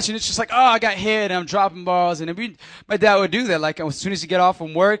was catching. It's just like, I got hit, and I'm dropping balls. And my dad would do that. Like as soon as you get off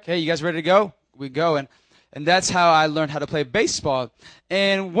from work, hey, you guys ready to go? We go. And that's how I learned how to play baseball.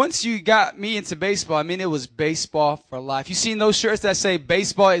 And once you got me into baseball, I mean, it was baseball for life. You seen those shirts that say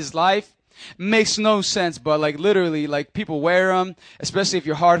baseball is life? Makes no sense, but like literally, like people wear them, especially if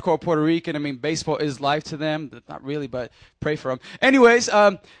you're hardcore Puerto Rican. I mean, baseball is life to them. Not really, but pray for them. Anyways,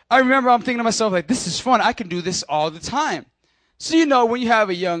 I remember I'm thinking to myself, like, this is fun. I can do this all the time. So, when you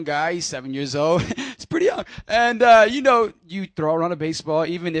have a young guy, he's 7 years old, it's pretty young, and, you throw around a baseball,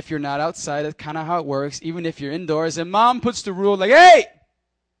 even if you're not outside, that's kind of how it works, even if you're indoors, and mom puts the rule like, hey,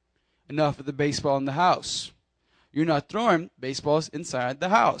 enough of the baseball in the house. You're not throwing baseballs inside the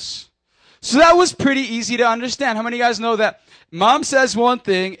house. So that was pretty easy to understand. How many of you guys know that mom says one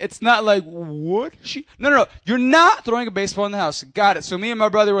thing, it's not like, what? No. You're not throwing a baseball in the house. Got it. So me and my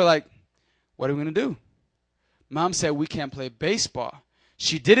brother were like, what are we going to do? Mom said we can't play baseball.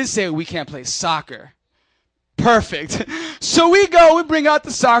 She didn't say we can't play soccer. Perfect. So we bring out the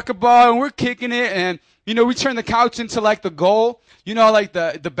soccer ball, and we're kicking it, and, we turn the couch into like the goal, like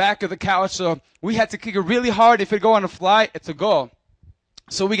the back of the couch. So we had to kick it really hard. If it go on a fly, it's a goal.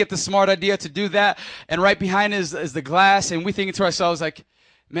 So we get the smart idea to do that, and right behind is the glass, and we thinking to ourselves like,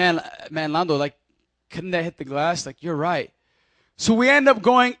 man, Lando, like, couldn't that hit the glass? Like, you're right. So we end up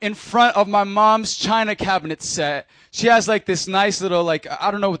going in front of my mom's china cabinet set. She has like this nice little, like, I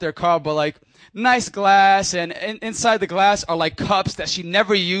don't know what they're called, but like nice glass, and inside the glass are like cups that she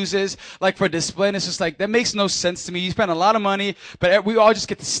never uses, like for display. And it's just like, that makes no sense to me. You spend a lot of money, but we all just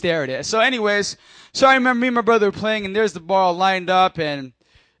get to stare at it. So anyways, I remember me and my brother were playing, and there's the ball lined up, and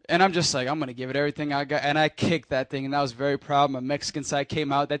I'm just like, I'm going to give it everything I got. And I kicked that thing, and I was very proud. My Mexican side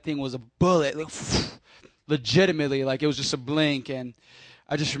came out. That thing was a bullet. Like, legitimately, like it was just a blink. And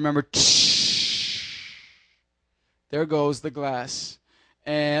I just remember, there goes the glass.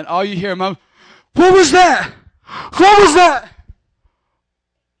 And all you hear, Mom, what was that? What was that?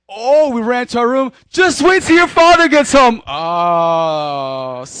 Oh, we ran to our room. Just wait till your father gets home.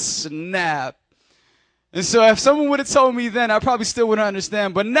 Oh, snap. And so if someone would have told me then, I probably still wouldn't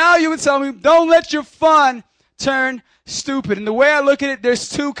understand. But now you would tell me, don't let your fun turn stupid. And the way I look at it, there's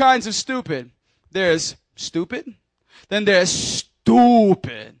two kinds of stupid. There's stupid, then there's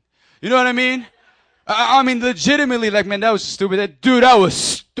stupid. You know what I mean? I mean, legitimately, like, man, that was stupid. Dude, that was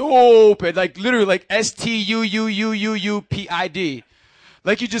stupid. Like, literally, like, STUUUUUPID.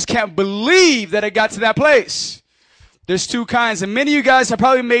 Like, you just can't believe that it got to that place. There's two kinds. And many of you guys have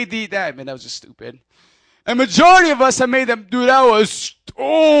probably made that was just stupid. And majority of us have made them, dude, that was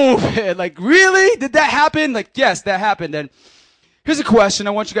stupid. Like, really? Did that happen? Like, yes, that happened. And here's a question.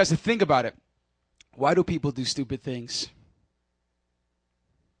 I want you guys to think about it. Why do people do stupid things?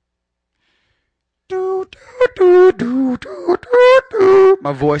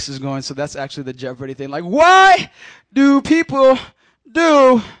 My voice is going, so that's actually the Jeopardy thing. Like, why do people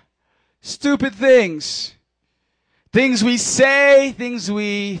do stupid things? Things we say, things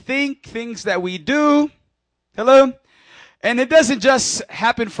we think, things that we do. Hello? And it doesn't just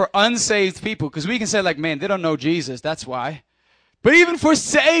happen for unsaved people, because we can say like, man, they don't know Jesus, that's why. But even for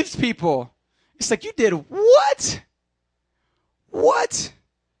saved people, it's like, you did what? What?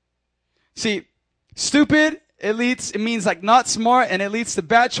 See, stupid, it means like not smart, and it leads to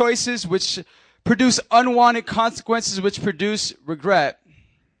bad choices, which produce unwanted consequences, which produce regret.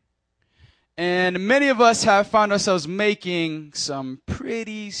 And many of us have found ourselves making some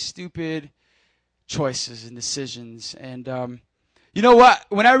pretty stupid choices and decisions. And you know what?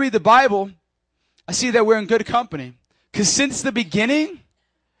 When I read the Bible, I see that we're in good company. Because since the beginning,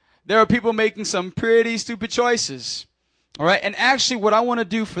 there are people making some pretty stupid choices. All right? And actually, what I want to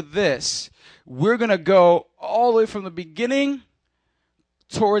do for this, we're going to go all the way from the beginning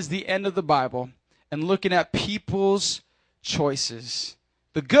towards the end of the Bible and looking at people's choices.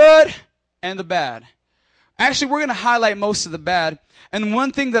 The good and the bad. Actually, we're going to highlight most of the bad. And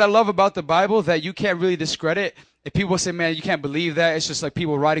one thing that I love about the Bible that you can't really discredit, if people say, man, you can't believe that, it's just like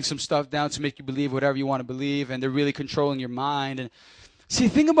people writing some stuff down to make you believe whatever you want to believe, and they're really controlling your mind. And see,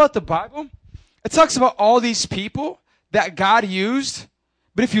 the thing about the Bible, it talks about all these people that God used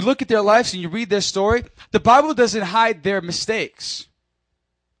But if you look at their lives and you read their story, the Bible doesn't hide their mistakes.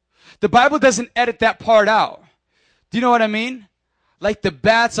 The Bible doesn't edit that part out. Do you know what I mean? Like the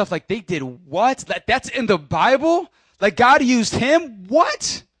bad stuff, like they did what? Like that's in the Bible? Like God used him?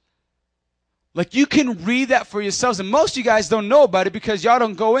 What? Like you can read that for yourselves. And most of you guys don't know about it because y'all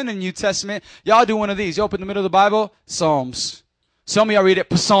don't go in the New Testament. Y'all do one of these. You open the middle of the Bible, Psalms. Some of y'all read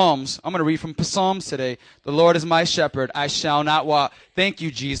it, Psalms. I'm going to read from Psalms today. The Lord is my shepherd. I shall not want. Thank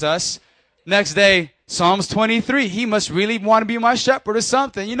you, Jesus. Next day, Psalms 23. He must really want to be my shepherd or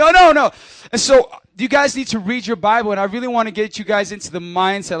something. You know, no. And so you guys need to read your Bible. And I really want to get you guys into the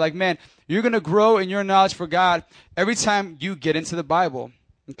mindset like, man, you're going to grow in your knowledge for God every time you get into the Bible.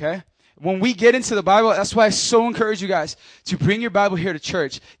 Okay? When we get into the Bible, that's why I so encourage you guys to bring your Bible here to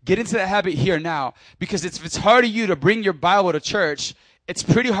church. Get into that habit here now. Because if it's hard for you to bring your Bible to church, it's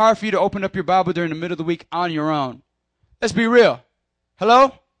pretty hard for you to open up your Bible during the middle of the week on your own. Let's be real.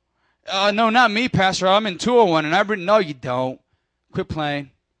 Hello? No, not me, Pastor. I'm in 201 and I've written, no, you don't. Quit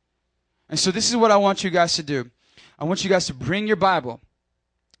playing. And so this is what I want you guys to do. I want you guys to bring your Bible.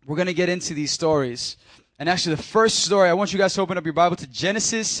 We're going to get into these stories. And actually, the first story, I want you guys to open up your Bible to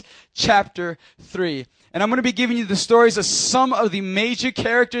Genesis chapter 3. And I'm going to be giving you the stories of some of the major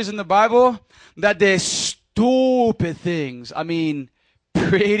characters in the Bible that did stupid things. I mean,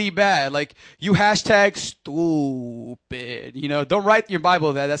 pretty bad. Like, you hashtag stupid. You know, don't write your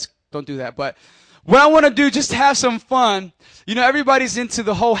Bible that. Don't do that. But what I want to do, just to have some fun, you know, everybody's into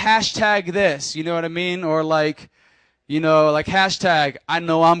the whole hashtag this. You know what I mean? Or like, you know, like hashtag, I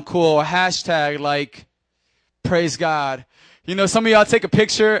know I'm cool. Hashtag, like, praise God. You know, some of y'all take a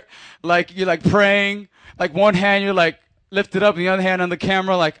picture, like you're like praying, like one hand you're like lifted up, and the other hand on the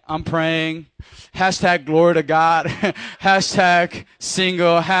camera, like I'm praying. Hashtag glory to God. Hashtag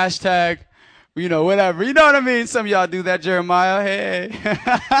single. Hashtag, you know, whatever. You know what I mean? Some of y'all do that, Jeremiah.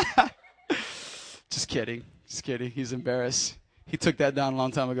 Hey. Just kidding. Just kidding. He's embarrassed. He took that down a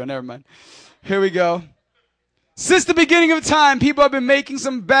long time ago. Never mind. Here we go. Since the beginning of time, people have been making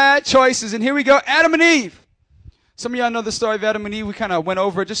some bad choices. And here we go. Adam and Eve. Some of y'all know the story of Adam and Eve. We kind of went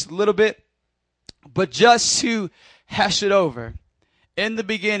over it just a little bit. But just to hash it over. In the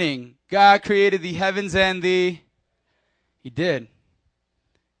beginning, God created the heavens and He did.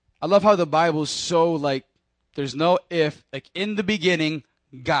 I love how the Bible's so like, there's no if. Like, in the beginning,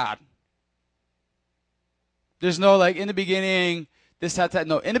 God. There's no like, in the beginning, this, that.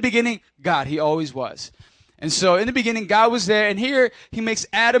 No, in the beginning, God. He always was. And so, in the beginning, God was there. And here, He makes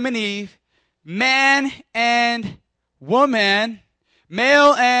Adam and Eve, man and woman,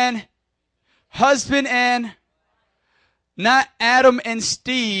 male and husband and not Adam and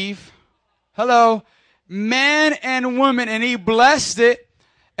Steve. Hello. Man and woman. And He blessed it.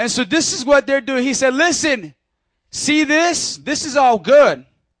 And so this is what they're doing. He said, listen, see this? This is all good.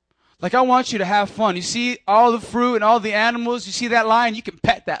 Like, I want you to have fun. You see all the fruit and all the animals. You see that lion? You can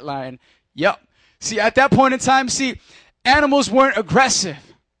pet that lion. Yep. See, at that point in time, animals weren't aggressive.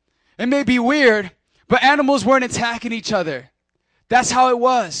 It may be weird, but animals weren't attacking each other. That's how it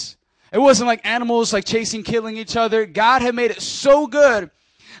was. It wasn't like animals like chasing, killing each other. God had made it so good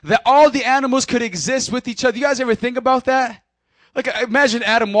that all the animals could exist with each other. You guys ever think about that? Like, imagine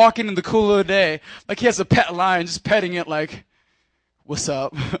Adam walking in the cool of the day. Like, he has a pet lion, just petting it like, what's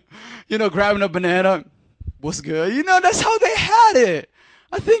up? You know, grabbing a banana. What's good? You know, that's how they had it.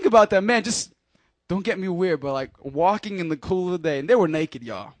 I think about that, man. Just don't get me weird, but like walking in the cool of the day. And they were naked,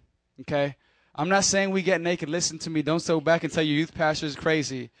 y'all. Okay? I'm not saying we get naked. Listen to me. Don't go back and tell your youth pastor is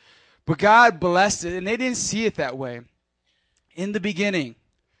crazy. But God blessed it, and they didn't see it that way. In the beginning,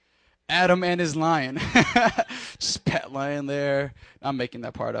 Adam and his lion. Just pet lion there. I'm making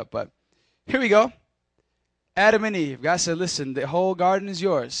that part up, but here we go. Adam and Eve. God said, listen, the whole garden is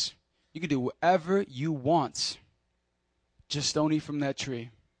yours. You can do whatever you want. Just don't eat from that tree.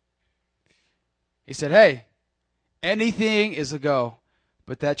 He said, hey, anything is a go,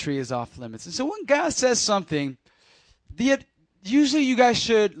 but that tree is off limits. And so when God says something, usually you guys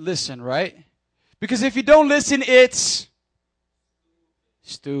should listen, right? Because if you don't listen, it's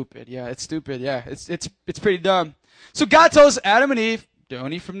stupid. Yeah, it's stupid. Yeah, it's pretty dumb. So God tells Adam and Eve,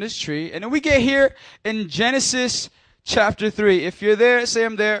 don't eat from this tree. And then we get here in Genesis chapter 3. If you're there, say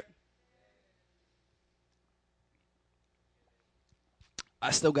I'm there.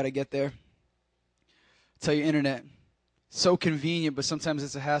 I still got to get there. Tell you, internet, so convenient, but sometimes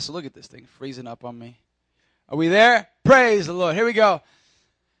it's a hassle. Look at this thing freezing up on me. Are we there? Praise the Lord. Here we go.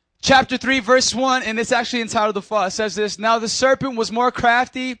 Chapter 3, verse 1, and it's actually entitled The Fall. It says this, now the serpent was more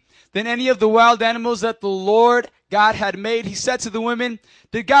crafty than any of the wild animals that the Lord God had made. He said to the women,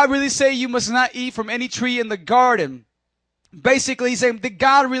 did God really say you must not eat from any tree in the garden? Basically, he's saying, did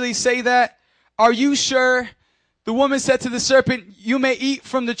God really say that? Are you sure? The woman said to the serpent, you may eat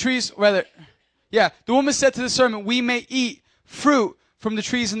from the trees. The woman said to the serpent, we may eat fruit from the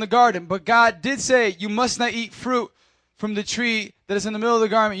trees in the garden. But God did say, you must not eat fruit from the tree that is in the middle of the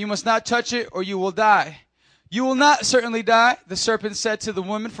garden. You must not touch it or you will die. You will not certainly die, the serpent said to the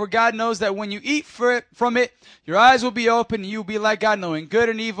woman, for God knows that when you eat from it, your eyes will be open and you will be like God, knowing good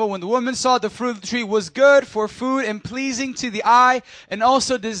and evil. When the woman saw the fruit of the tree was good for food and pleasing to the eye and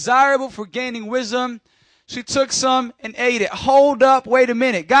also desirable for gaining wisdom, she took some and ate it. Hold up, wait a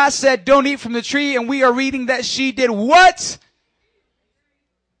minute. God said don't eat from the tree, and we are reading that she did what?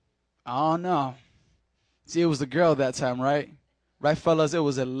 Oh no. See, it was the girl that time, right? Right, fellas? It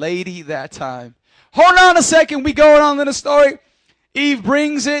was a lady that time. Hold on a second. We going on in the story. Eve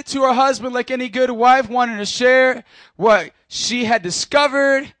brings it to her husband like any good wife, wanting to share what she had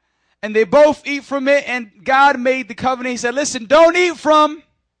discovered. And they both eat from it. And God made the covenant. He said, listen, don't eat from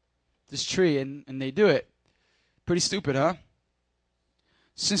this tree. And they do it. Pretty stupid, huh?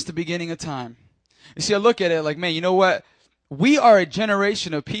 Since the beginning of time. You see, I look at it like, man, you know what? We are a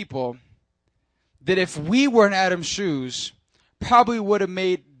generation of people that if we were in Adam's shoes, probably would have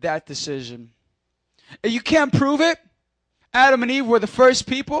made that decision. And you can't prove it. Adam and Eve were the first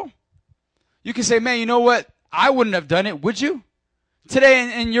people. You can say, man, you know what? I wouldn't have done it, would you?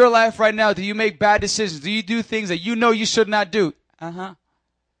 Today in your life right now, do you make bad decisions? Do you do things that you know you should not do? Uh-huh.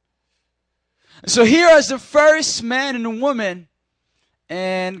 So here is the first man and woman,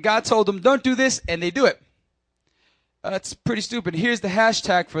 and God told them, don't do this, and they do it. That's pretty stupid. Here's the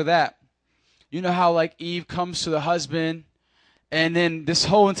hashtag for that. You know how like Eve comes to the husband, and then this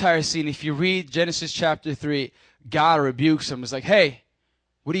whole entire scene, if you read Genesis chapter 3, God rebukes them. It's like, hey,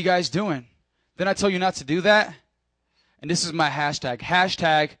 what are you guys doing? Didn't I tell you not to do that? And this is my hashtag.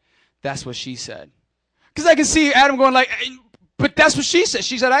 Hashtag, that's what she said. Because I can see Adam going like, but that's what she said.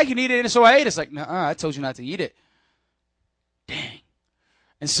 She said, I can eat it, and so I ate it. It's like, no, I told you not to eat it. Dang.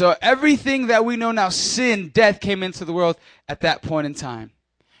 And so everything that we know now, sin, death came into the world at that point in time.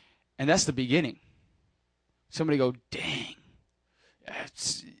 And that's the beginning. Somebody go, dang.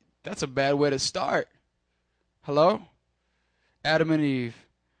 That's a bad way to start. Hello? Adam and Eve.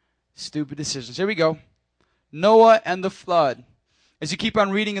 Stupid decisions. Here we go. Noah and the flood. As you keep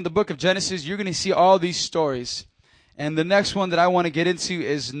on reading in the book of Genesis, you're going to see all these stories. And the next one that I want to get into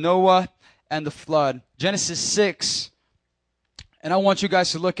is Noah and the flood. Genesis 6. And I want you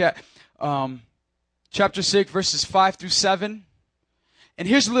guys to look at chapter 6, verses 5 through 7. And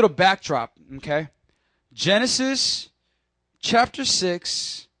here's a little backdrop, okay? Genesis chapter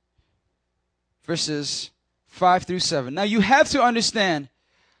 6, verses 5 through 7. Now you have to understand,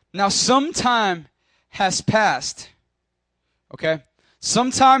 now some time has passed, okay?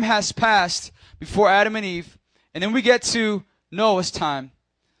 Some time has passed before Adam and Eve, and then we get to Noah's time.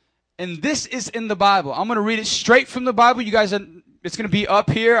 And this is in the Bible. I'm going to read it straight from the Bible. You guys, it's going to be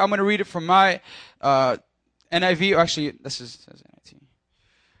up here. I'm going to read it from my NIV. Or actually, this is NIV.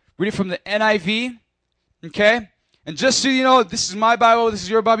 Read it from the NIV, okay? And just so you know, this is my Bible. This is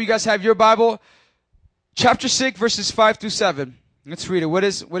your Bible. You guys have your Bible. Chapter 6, verses 5 through 7. Let's read it. What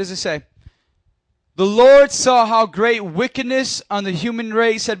does it say? The Lord saw how great wickedness on the human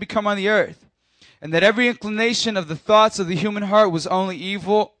race had become on the earth, and that every inclination of the thoughts of the human heart was only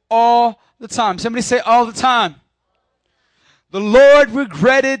evil all the time. Somebody say all the time. The Lord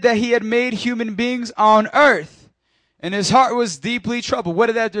regretted that he had made human beings on earth, and his heart was deeply troubled. What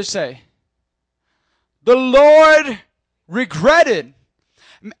did that just say? The Lord regretted.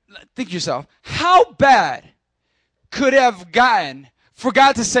 Think to yourself, how bad could it have gotten for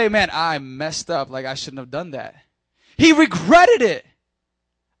God to say, man, I messed up, like I shouldn't have done that. He regretted it.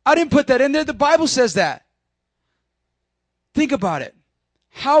 I didn't put that in there. The Bible says that. Think about it.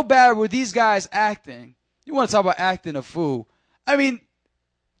 How bad were these guys acting? You want to talk about acting a fool. I mean,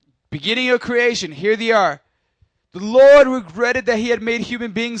 beginning of creation, here they are. The Lord regretted that he had made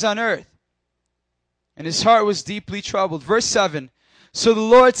human beings on earth, and his heart was deeply troubled. Verse 7. So the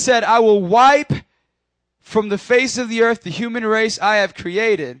Lord said, I will wipe from the face of the earth the human race I have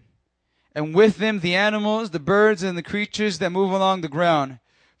created, and with them the animals, the birds, and the creatures that move along the ground,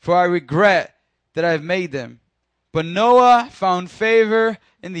 for I regret that I have made them. But Noah found favor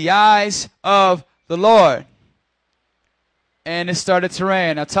in the eyes of the Lord. And it started to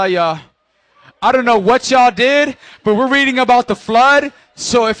rain. I'll tell y'all, I don't know what y'all did, but we're reading about the flood.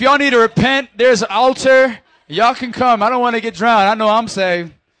 So if y'all need to repent, there's an altar. Y'all can come. I don't want to get drowned. I know I'm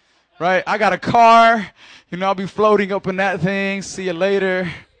saved, right? I got a car. You know, I'll be floating up in that thing. See you later.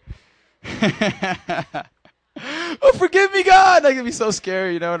 Oh, forgive me, God. That can be so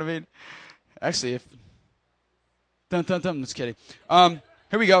scary. You know what I mean? Actually, Dun, dun, dun. Just kidding.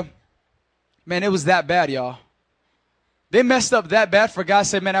 Here we go. Man, it was that bad, y'all. They messed up that bad for God to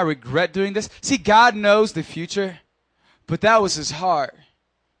say, man, I regret doing this. See, God knows the future, but that was his heart,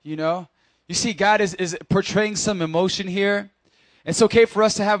 you know? You see, God is portraying some emotion here. It's okay for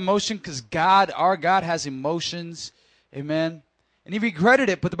us to have emotion because God, our God, has emotions. Amen. And he regretted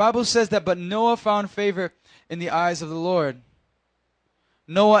it, but the Bible says that, but Noah found favor in the eyes of the Lord.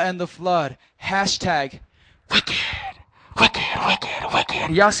 Noah and the flood. Hashtag wicked, wicked, wicked,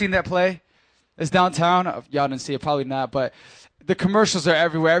 wicked. Y'all seen that play? It's downtown. Y'all didn't see it, probably not, but the commercials are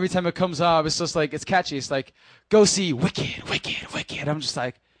everywhere. Every time it comes up, it's just like, it's catchy. It's like, go see Wicked, Wicked, Wicked. I'm just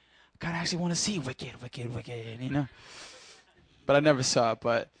like, God, I actually want to see Wicked, Wicked, Wicked, you know? But I never saw it,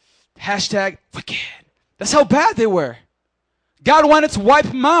 but hashtag wicked. That's how bad they were. God wanted to wipe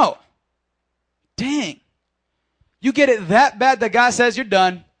them out. Dang. You get it that bad that God says, you're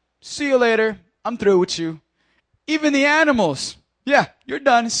done. See you later. I'm through with you. Even the animals. Yeah, you're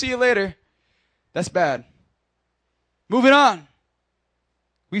done. See you later. That's bad. Moving on.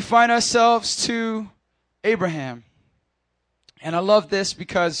 We find ourselves to Abraham. And I love this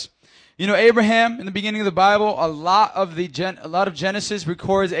because, you know, Abraham, in the beginning of the Bible, a lot of Genesis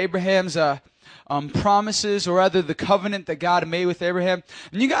records Abraham's promises, or rather the covenant that God made with Abraham.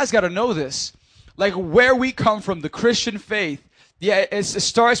 And you guys got to know this. Like where we come from, the Christian faith, yeah, it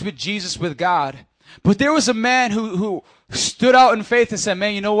starts with Jesus, with God. But there was a man who stood out in faith and said,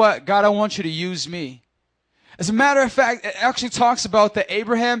 man, you know what? God, I want you to use me. As a matter of fact, it actually talks about that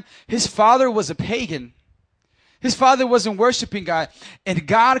Abraham, his father was a pagan. His father wasn't worshiping God. And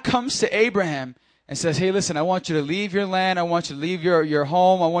God comes to Abraham and says, hey, listen, I want you to leave your land. I want you to leave your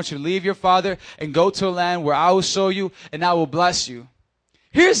home. I want you to leave your father and go to a land where I will show you and I will bless you.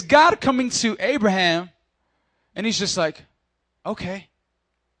 Here's God coming to Abraham, and he's just like, okay,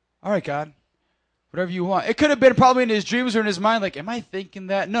 all right, God, whatever you want. It could have been probably in his dreams or in his mind, like, am I thinking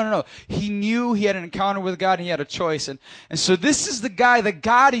that? No. He knew he had an encounter with God, and he had a choice. And so this is the guy that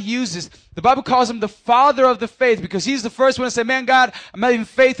God uses. The Bible calls him the father of the faith because he's the first one to say, man, God, I'm having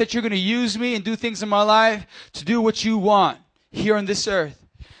faith that you're going to use me and do things in my life to do what you want here on this earth.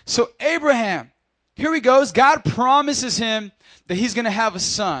 So Abraham, here he goes. God promises him that he's going to have a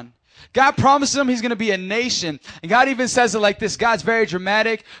son. God promises him he's going to be a nation. And God even says it like this. God's very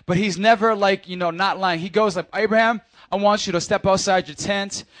dramatic, but he's never like, not lying. He goes like, Abraham, I want you to step outside your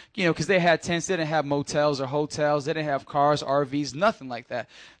tent, because they had tents. They didn't have motels or hotels. They didn't have cars, RVs, nothing like that.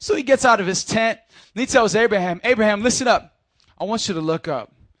 So he gets out of his tent and he tells Abraham, listen up. I want you to look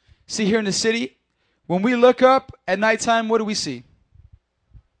up. See, here in the city, when we look up at nighttime, what do we see?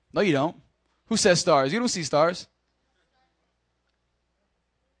 No, you don't. Who says stars? You don't see stars.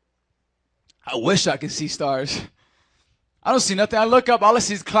 I wish I could see stars. I don't see nothing. I look up, all I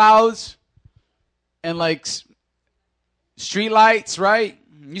see is clouds and like street lights, right?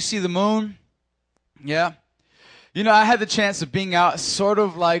 You see the moon. Yeah. I had the chance of being out sort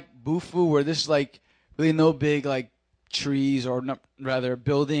of like Bufu, where there's like really no big like trees or rather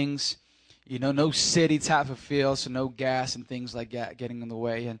buildings, no city type of feel, so no gas and things like that getting in the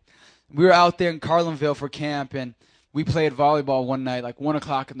way. And we were out there in Carlinville for camp, and we played volleyball one night, like 1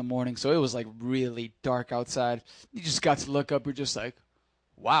 o'clock in the morning, so it was like really dark outside. You just got to look up, you're just like,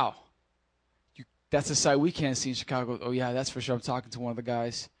 wow, that's a sight we can't see in Chicago. Oh yeah, that's for sure. I'm talking to one of the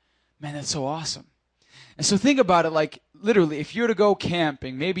guys. Man, that's so awesome. And so think about it, like literally, if you were to go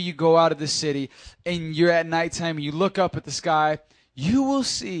camping, maybe you go out of the city and you're at nighttime and you look up at the sky, you will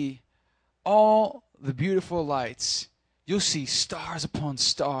see all the beautiful lights. You'll see stars upon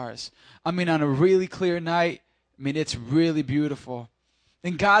stars. I mean, on a really clear night, it's really beautiful.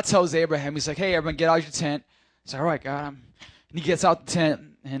 And God tells Abraham, he's like, hey, everyone, get out your tent. He's like, all right, God. And he gets out the tent,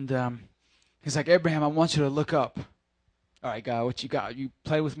 and he's like, Abraham, I want you to look up. All right, God, what you got? You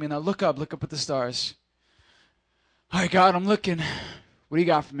play with me now. Look up at the stars. All right, God, I'm looking. What do you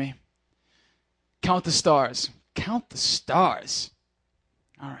got for me? Count the stars. Count the stars.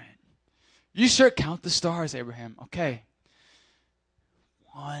 All right. You sure? Count the stars, Abraham. Okay.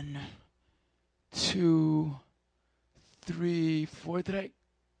 1, 2, 3, 4.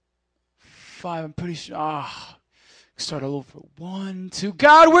 5. I'm pretty sure. Start all over. 1, 2.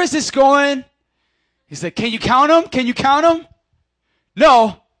 God, where's this going? He's like, can you count them? Can you count them?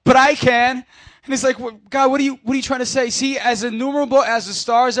 No, but I can. And he's like, well, God, what are you trying to say? See, as innumerable as the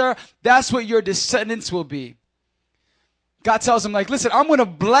stars are, that's what your descendants will be. God tells him, like, listen, I'm going to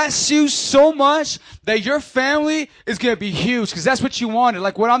bless you so much that your family is going to be huge because that's what you wanted.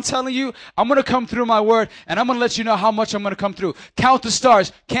 Like what I'm telling you, I'm going to come through my word and I'm going to let you know how much I'm going to come through. Count the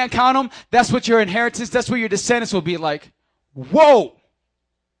stars. Can't count them? That's what your inheritance, that's what your descendants will be like. Whoa.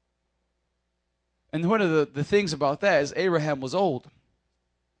 And one of the things about that is Abraham was old.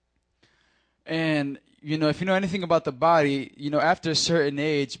 And, if you know anything about the body, after a certain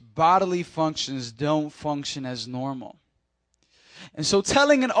age, bodily functions don't function as normal. And so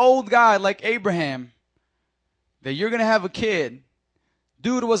telling an old guy like Abraham that you're going to have a kid,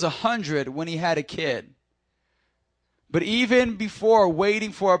 dude was 100 when he had a kid. But even before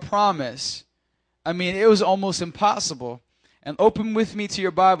waiting for a promise, it was almost impossible. And open with me to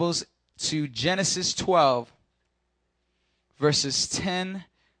your Bibles to Genesis 12, verses 10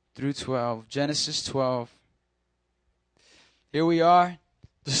 through 12. Genesis 12. Here we are.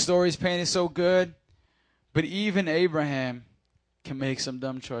 The story's painted so good, but even Abraham can make some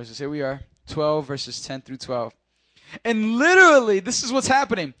dumb choices. Here we are, 12 verses 10 through 12. And literally, this is what's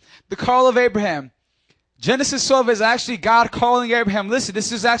happening. The call of Abraham. Genesis 12 is actually God calling Abraham. Listen,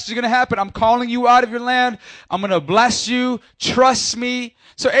 this is actually going to happen. I'm calling you out of your land. I'm going to bless you. Trust me.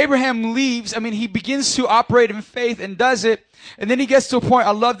 So Abraham leaves. He begins to operate in faith and does it. And then he gets to a point,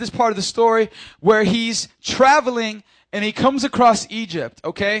 I love this part of the story, where he's traveling and he comes across Egypt,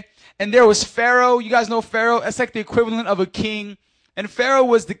 okay? And there was Pharaoh. You guys know Pharaoh. That's like the equivalent of a king. And Pharaoh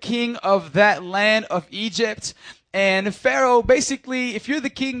was the king of that land of Egypt. And Pharaoh, basically, if you're the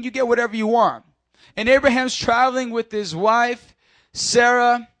king, you get whatever you want. And Abraham's traveling with his wife,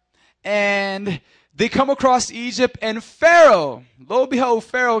 Sarah, and they come across Egypt, and Pharaoh, lo and behold,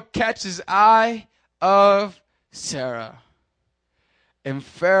 Pharaoh catches eye of Sarah. And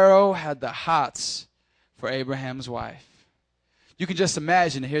Pharaoh had the hots for Abraham's wife. You can just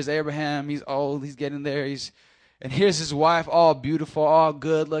imagine, here's Abraham, he's old, he's getting there, and here's his wife, all beautiful, all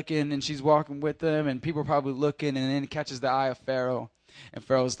good looking, and she's walking with him, and people are probably looking, and then it catches the eye of Pharaoh. And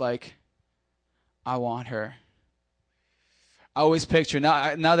Pharaoh's like, I want her. I always picture,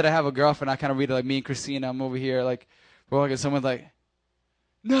 now that I have a girlfriend, I kind of read it like me and Christina, I'm over here, like, we're looking at someone like,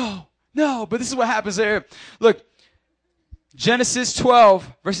 no, but this is what happens there. Look, Genesis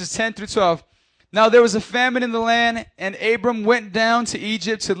 12, verses 10 through 12. Now there was a famine in the land, and Abram went down to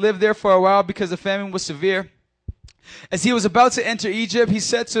Egypt to live there for a while because the famine was severe. As he was about to enter Egypt, he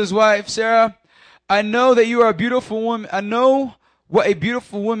said to his wife, Sarah, I know that you are a beautiful woman. I know what a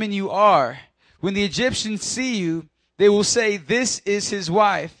beautiful woman you are. When the Egyptians see you, they will say, this is his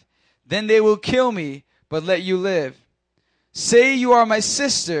wife. Then they will kill me, but let you live. Say you are my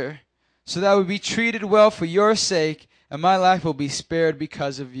sister, so that I will be treated well for your sake, and my life will be spared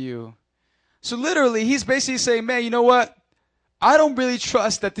because of you. So literally, he's basically saying, man, you know what? I don't really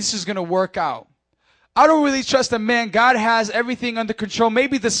trust that this is going to work out. I don't really trust that, man, God has everything under control,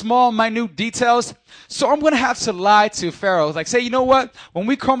 maybe the small, minute details. So I'm going to have to lie to Pharaoh. Like, say, you know what? When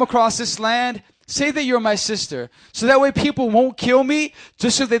we come across this land, say that you're my sister. So that way people won't kill me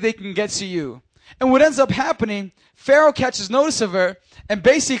just so that they can get to you. And what ends up happening, Pharaoh catches notice of her and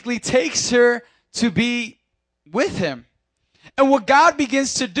basically takes her to be with him. And what God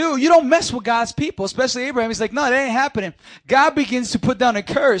begins to do, you don't mess with God's people, especially Abraham. He's like, no, that ain't happening. God begins to put down a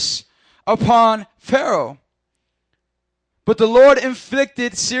curse upon Pharaoh. But the Lord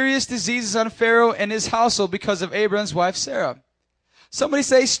inflicted serious diseases on Pharaoh and his household because of Abraham's wife, Sarah. Somebody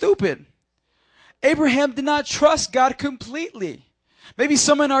say stupid. Abraham did not trust God completely. Maybe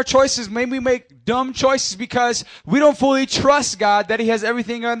some in our choices, maybe we make dumb choices because we don't fully trust God that he has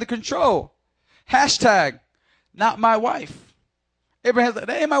everything under control. Hashtag, not my wife. Abraham's like,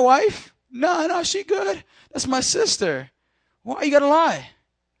 that ain't my wife. No, she good. That's my sister. Why you gotta lie?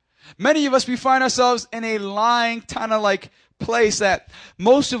 Many of us, we find ourselves in a lying kind of like place that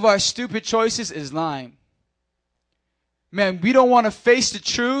most of our stupid choices is lying. Man, we don't want to face the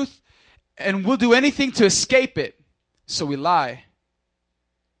truth and we'll do anything to escape it. So we lie.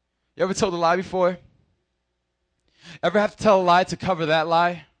 You ever told a lie before? Ever have to tell a lie to cover that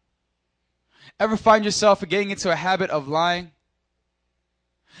lie? Ever find yourself getting into a habit of lying?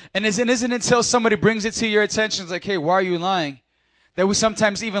 And isn't until somebody brings it to your attention, it's like, hey, why are you lying? That we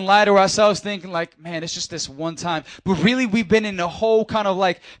sometimes even lie to ourselves thinking like, man, it's just this one time. But really, we've been in a whole kind of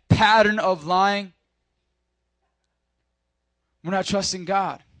like pattern of lying. We're not trusting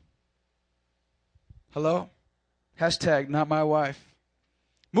God. Hello? Hashtag, not my wife.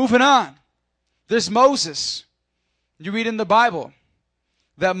 Moving on. There's Moses. You read in the Bible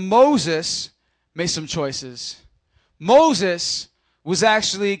that Moses made some choices. Moses was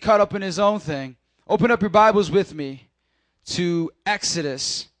actually caught up in his own thing. Open up your Bibles with me to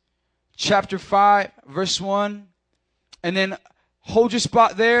Exodus chapter 5, verse 1. And then hold your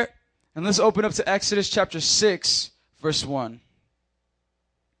spot there. And let's open up to Exodus chapter 6, verse 1.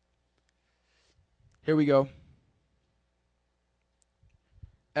 Here we go.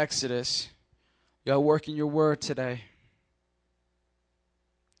 Exodus. Y'all working your word today.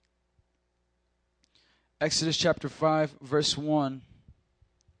 Exodus chapter 5, verse 1.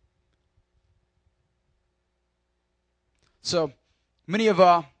 So, many of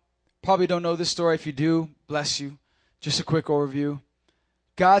y'all probably don't know this story. If you do, bless you. Just a quick overview.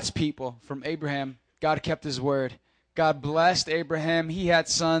 God's people, from Abraham, God kept his word. God blessed Abraham. He had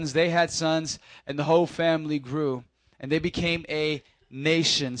sons, they had sons, and the whole family grew. And they became a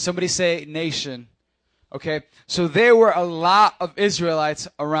nation. Somebody say nation. Okay? So there were a lot of Israelites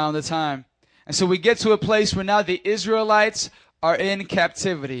around the time. And so we get to a place where now the Israelites are in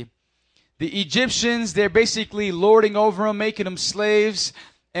captivity. The Egyptians, they're basically lording over them, making them slaves.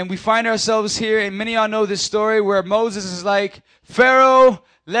 And we find ourselves here, and many of y'all know this story, where Moses is like, Pharaoh,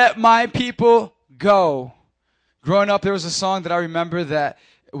 let my people go. Growing up, there was a song that I remember that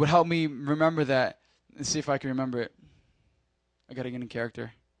would help me remember that. Let's see if I can remember it. I got to get in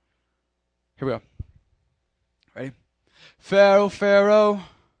character. Here we go. Ready? Pharaoh, Pharaoh,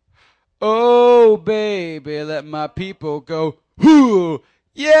 oh, baby, let my people go. Whoo!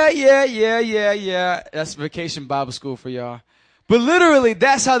 Yeah, yeah, yeah, yeah, yeah. That's Vacation Bible School for y'all. But literally,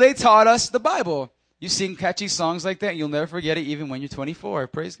 that's how they taught us the Bible. You sing catchy songs like that, and you'll never forget it even when you're 24.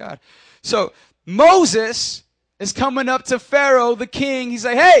 Praise God. So Moses is coming up to Pharaoh, the king. He's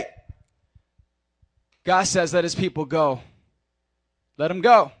like, hey, God says, let his people go. Let them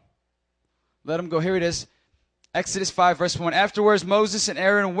go. Let them go. Here it is. Exodus 5, verse 1. Afterwards, Moses and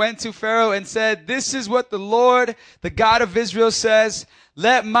Aaron went to Pharaoh and said, this is what the Lord, the God of Israel, says.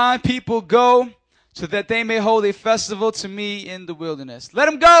 Let my people go, so that they may hold a festival to me in the wilderness. Let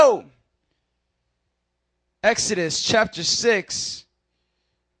them go. Exodus chapter 6,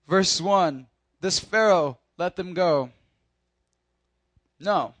 verse 1. Does Pharaoh let them go?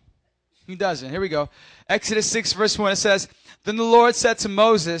 No, he doesn't. Here we go. Exodus 6, verse 1, it says, then the Lord said to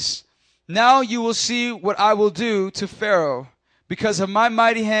Moses, now you will see what I will do to Pharaoh. Because of my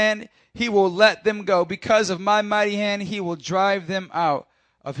mighty hand, he will let them go. Because of my mighty hand, he will drive them out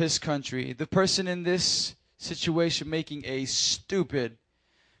of his country. The person in this situation making a stupid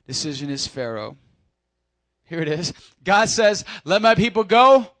decision is Pharaoh. Here it is. God says, let my people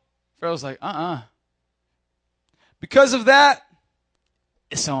go. Pharaoh's like, Because of that,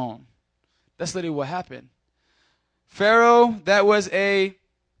 it's on. That's literally what happened. Pharaoh, that was a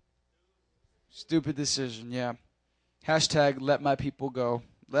stupid decision, yeah. Hashtag let my people go.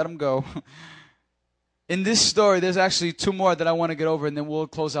 Let them go. In this story, there's actually two more that I want to get over, and then we'll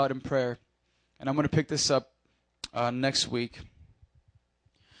close out in prayer. And I'm going to pick this up next week.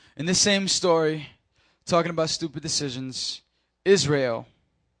 In this same story, talking about stupid decisions, Israel,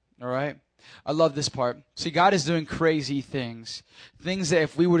 all right? I love this part. See, God is doing crazy things. Things that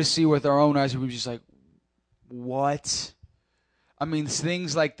if we were to see with our own eyes, we would be just like, what? I mean,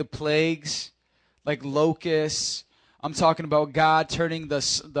 things like the plagues, like locusts. I'm talking about God turning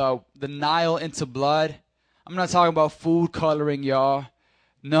the Nile into blood. I'm not talking about food coloring, y'all.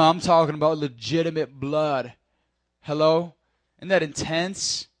 No, I'm talking about legitimate blood. Hello? Isn't that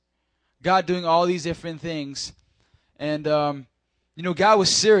intense? God doing all these different things. And, God was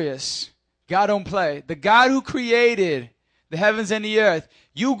serious. God don't play. The God who created the heavens and the earth,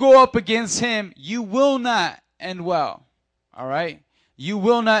 you go up against him, you will not end well. All right? You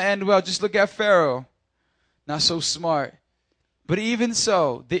will not end well. Just look at Pharaoh. Not so smart. But even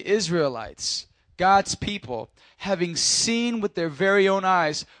so, the Israelites, God's people, having seen with their very own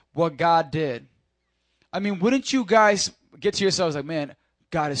eyes what God did. I mean, wouldn't you guys get to yourselves like, man,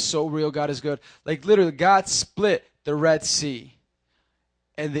 God is so real, God is good. Like literally, God split the Red Sea.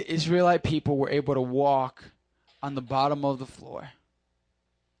 And the Israelite people were able to walk on the bottom of the floor.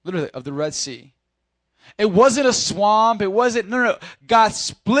 Literally, of the Red Sea. It wasn't a swamp. It wasn't, no. God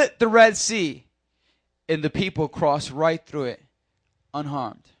split the Red Sea. And the people crossed right through it,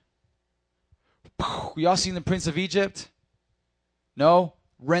 unharmed. Y'all seen The Prince of Egypt? No?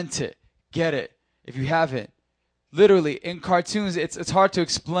 Rent it. Get it. If you haven't. Literally, in cartoons, it's hard to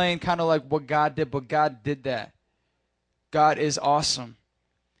explain kind of like what God did, but God did that. God is awesome.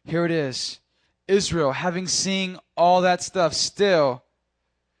 Here it is. Israel, having seen all that stuff, still,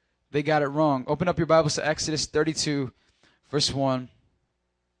 they got it wrong. Open up your Bibles to Exodus 32, verse 1.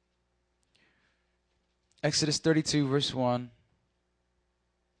 Exodus 32, verse 1.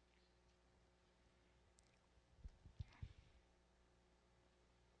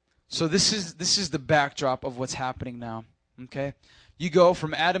 So this is the backdrop of what's happening now. Okay? You go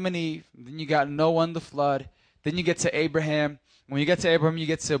from Adam and Eve, then you got Noah and the flood, then you get to Abraham. When you get to Abraham, you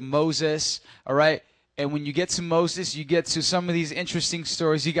get to Moses, all right? And when you get to Moses, you get to some of these interesting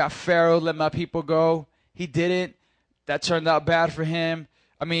stories. You got Pharaoh, let my people go. He didn't. That turned out bad for him.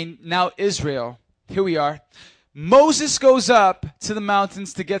 I mean, now Israel. Here we are. Moses goes up to the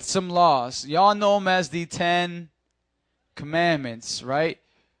mountains to get some laws. Y'all know them as the 10 Commandments, right?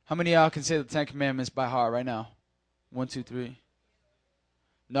 How many of y'all can say the 10 Commandments by heart right now? 1, 2, 3.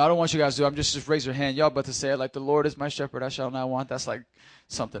 No, I don't want you guys to do it. I'm just raise your hand. Y'all about to say it like, the Lord is my shepherd, I shall not want. That's like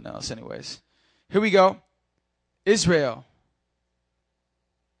something else anyways. Here we go. Israel.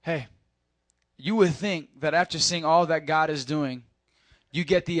 Hey, you would think that after seeing all that God is doing, you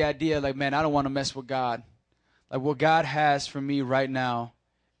get the idea like, man, I don't want to mess with God. Like what God has for me right now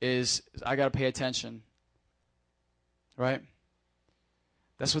is I got to pay attention. Right?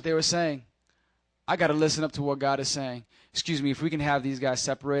 That's what they were saying. I got to listen up to what God is saying. Excuse me, if we can have these guys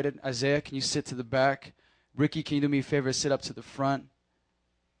separated. Isaiah, can you sit to the back? Ricky, can you do me a favor, sit up to the front?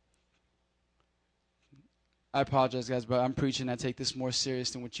 I apologize, guys, but I'm preaching. I take this more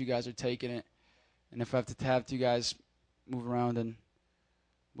serious than what you guys are taking it. And if I have to have you guys move around, then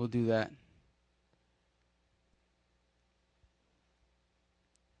we'll do that.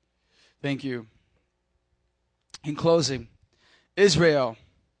 Thank you. In closing, Israel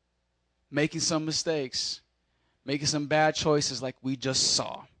making some mistakes, making some bad choices like we just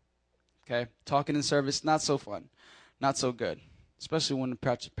saw. Okay? Talking in service, not so fun, not so good, especially when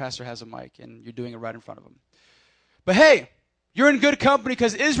the pastor has a mic and you're doing it right in front of him. But hey, you're in good company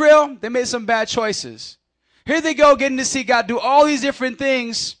because Israel, they made some bad choices. Here they go getting to see God do all these different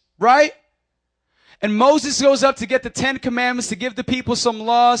things, right? And Moses goes up to get the 10 Commandments to give the people some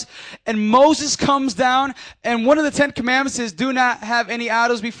laws. And Moses comes down, and one of the 10 Commandments is do not have any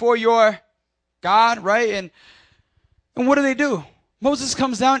idols before your God, right? And what do? Moses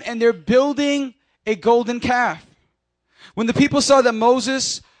comes down, and they're building a golden calf. When the people saw that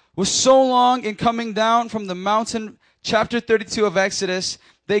Moses was so long in coming down from the mountain, chapter 32 of Exodus,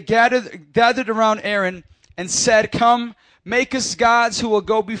 they gathered around Aaron and said, come, make us gods who will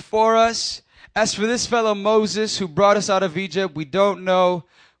go before us. As for this fellow Moses who brought us out of Egypt, we don't know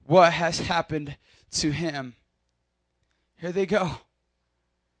what has happened to him. Here they go.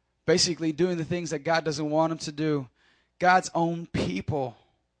 Basically doing the things that God doesn't want them to do. God's own people.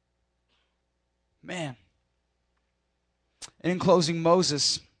 Man. And in closing,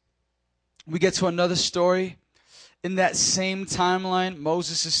 Moses, we get to another story. In that same timeline,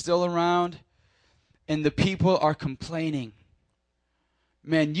 Moses is still around, and the people are complaining.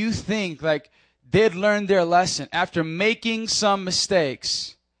 Man, you think like they'd learned their lesson after making some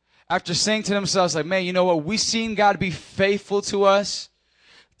mistakes, after saying to themselves like, man, you know what? We've seen God be faithful to us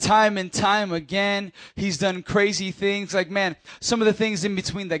time and time again. He's done crazy things. Like, man, some of the things in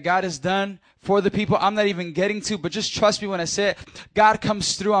between that God has done for the people, I'm not even getting to, but just trust me when I say it. God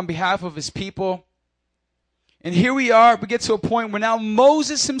comes through on behalf of his people. And here we are, we get to a point where now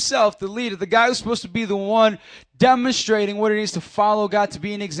Moses himself, the leader, the guy who's supposed to be the one demonstrating what it is to follow God, to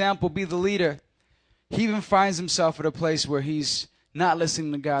be an example, be the leader. He even finds himself at a place where he's not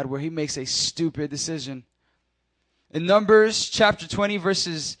listening to God, where he makes a stupid decision. In Numbers chapter 20,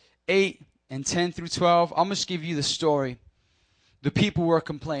 verses 8 and 10 through 12, I'm going to give you the story. The people were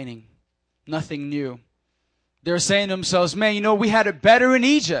complaining. Nothing new. They're saying to themselves, man, you know, we had it better in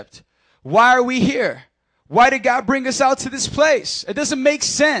Egypt. Why are we here? Why did God bring us out to this place? It doesn't make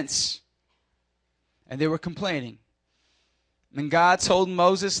sense. And they were complaining. And God told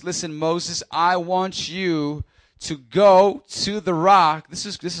Moses, listen, Moses, I want you to go to the rock. This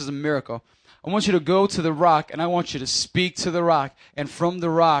is a miracle. I want you to go to the rock, and I want you to speak to the rock. And from the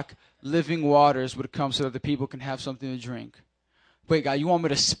rock, living waters would come so that the people can have something to drink. Wait, God, you want me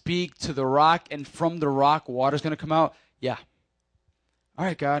to speak to the rock, and from the rock, water's going to come out? Yeah. All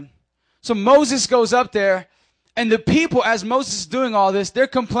right, God. So Moses goes up there, and the people, as Moses is doing all this, they're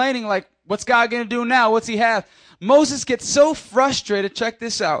complaining like, what's God going to do now? What's he have? Moses gets so frustrated, check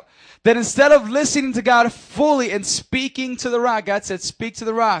this out, that instead of listening to God fully and speaking to the rock, God said, speak to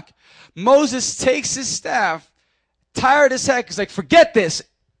the rock. Moses takes his staff, tired as heck, he's like, forget this,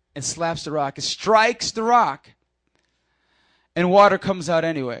 and slaps the rock. It strikes the rock. And water comes out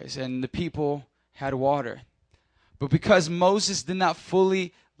anyways, and the people had water. But because Moses did not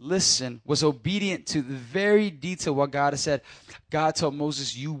fully listen, was obedient to the very detail what God has said, God told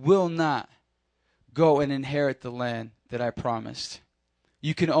Moses, you will not go and inherit the land that I promised.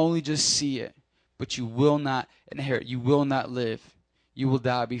 You can only just see it, but you will not inherit. You will not live. You will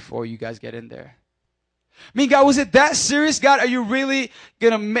die before you guys get in there. I mean, God, was it that serious? God, are you really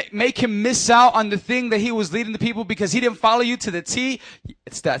going to make him miss out on the thing that he was leading the people because he didn't follow you to the T?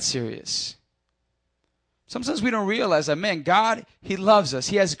 It's that serious. Sometimes we don't realize that, man, God, he loves us.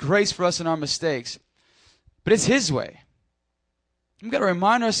 He has grace for us in our mistakes. But it's his way. We've got to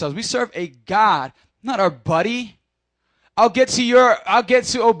remind ourselves, we serve a God, not our buddy, I'll get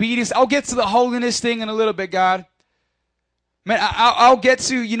to obedience. I'll get to the holiness thing in a little bit, God. Man, I'll get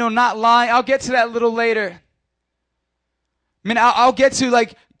to, not lying. I'll get to that a little later. Man, I'll get to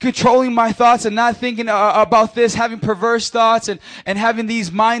like controlling my thoughts and not thinking about this, having perverse thoughts and having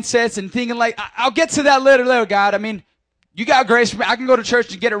these mindsets and thinking like, I'll get to that later, God. I mean, you got grace for me. I can go to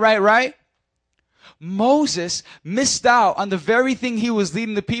church and get it right? Moses missed out on the very thing he was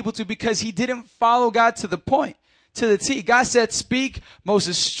leading the people to because he didn't follow God to the point, to the T. God said, speak.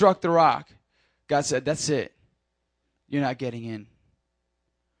 Moses struck the rock. God said, that's it. You're not getting in.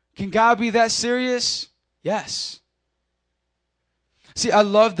 Can God be that serious? Yes. See, I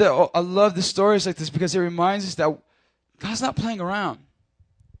love the stories like this because it reminds us that God's not playing around.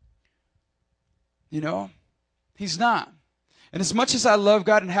 He's not. And as much as I love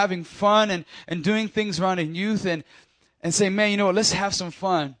God and having fun and doing things around in youth and say, man, let's have some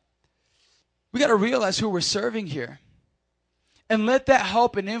fun. We got to realize who we're serving here. And let that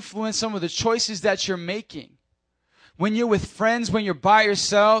help and influence some of the choices that you're making. When you're with friends, when you're by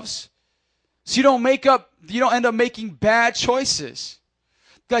yourselves. So you don't end up making bad choices.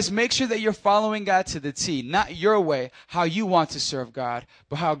 Guys, make sure that you're following God to the T. Not your way, how you want to serve God,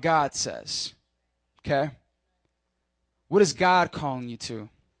 but how God says. Okay? What is God calling you to?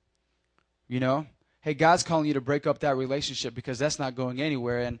 Hey, God's calling you to break up that relationship because that's not going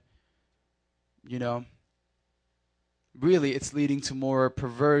anywhere. And, really it's leading to more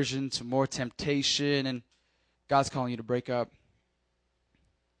perversion, to more temptation, and God's calling you to break up.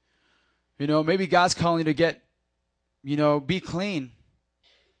 Maybe God's calling you to get, be clean.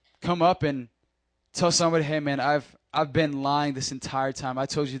 Come up and tell somebody, hey, man, I've been lying this entire time. I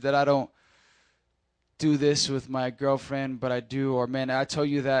told you that I don't do this with my girlfriend, but I do. Or, man, I told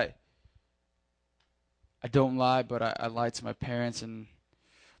you that I don't lie, but I lied to my parents. And,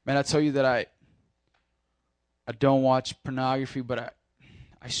 man, I told you that I don't watch pornography, but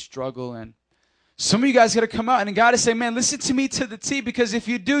I struggle. And some of you guys got to come out and God is saying, man, listen to me to the T, because if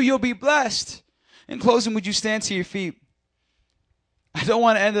you do, you'll be blessed. In closing, would you stand to your feet? I don't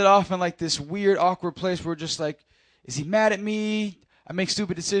want to end it off in like this weird, awkward place where we're just like, is he mad at me? I make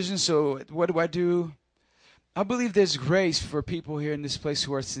stupid decisions, so what do I do? I believe there's grace for people here in this place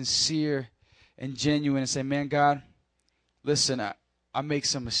who are sincere and genuine and say, man, God, listen, I make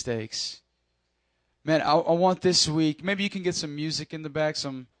some mistakes. Man, I want this week, maybe you can get some music in the back,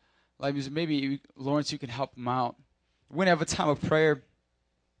 some live music. Maybe, Lawrence, you can help them out. We're going to have a time of prayer.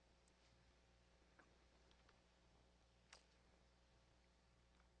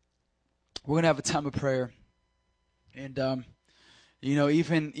 We're going to have a time of prayer. And,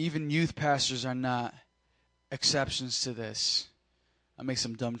 even youth pastors are not exceptions to this. I make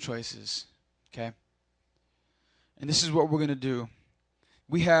some dumb choices, okay? And this is what we're going to do.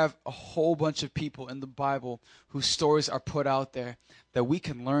 We have a whole bunch of people in the Bible whose stories are put out there that we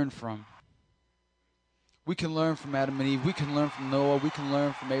can learn from. We can learn from Adam and Eve. We can learn from Noah. We can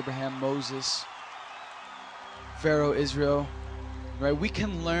learn from Abraham, Moses, Pharaoh, Israel, right? We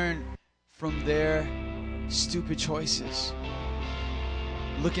can learn from their stupid choices.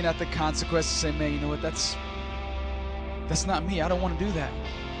 Looking at the consequences, say, man, you know what, that's not me. I don't want to do that.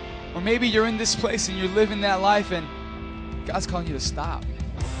 Or maybe you're in this place and you're living that life and God's calling you to stop.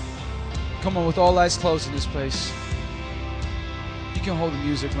 Come on, with all eyes closed in this place. You can hold the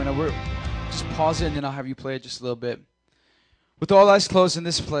music right now. We're just pause it and then I'll have you play it just a little bit. With all eyes closed in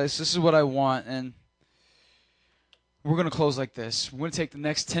this place, this is what I want, and we're going to close like this. We're going to take the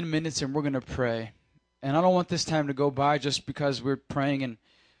next 10 minutes and we're going to pray. And I don't want this time to go by just because we're praying and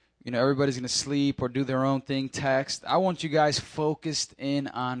everybody's going to sleep or do their own thing, text. I want you guys focused in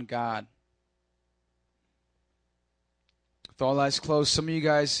on God. With all eyes closed, some of you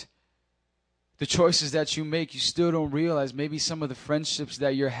guys, the choices that you make, you still don't realize maybe some of the friendships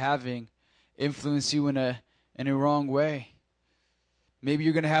that you're having influence you in a wrong way. Maybe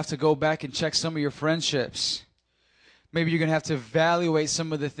you're going to have to go back and check some of your friendships. Maybe you're going to have to evaluate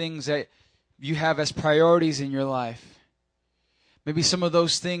some of the things that you have as priorities in your life. Maybe some of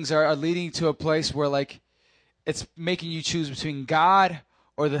those things are leading to a place where it's making you choose between God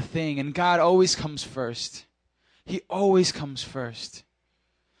or the thing. And God always comes first. He always comes first.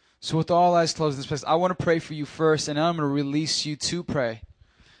 So with all eyes closed in this place, I want to pray for you first, and then I'm going to release you to pray.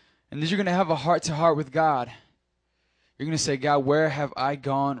 And then you're going to have a heart-to-heart with God. You're going to say, God, where have I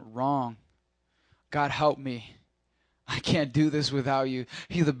gone wrong? God, help me. I can't do this without you.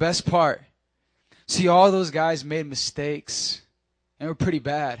 He's the best part. See, all those guys made mistakes, and were pretty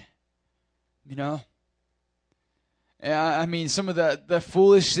bad, And I mean, some of the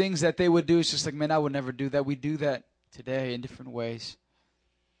foolish things that they would do, it's just like, man, I would never do that. We do that today in different ways.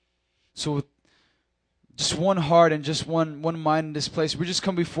 So just one heart and just one mind in this place. We just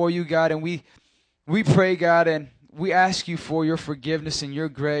come before you, God, and we pray, God, and we ask you for your forgiveness and your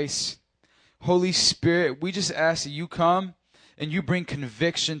grace. Holy Spirit, we just ask that you come and you bring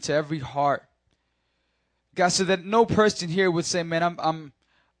conviction to every heart. God, so that no person here would say, man,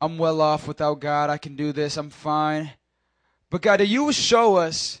 I'm well off without God. I can do this. I'm fine. But God, that you will show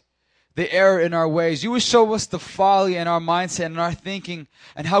us the error in our ways. You will show us the folly in our mindset and our thinking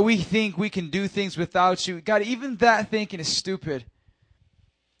and how we think we can do things without you. God, even that thinking is stupid.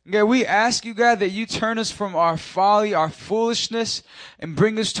 God, we ask you, God, that you turn us from our folly, our foolishness, and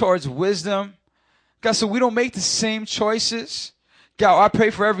bring us towards wisdom. God, so we don't make the same choices. God, I pray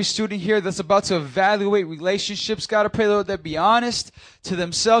for every student here that's about to evaluate relationships. God, I pray, Lord, that be honest to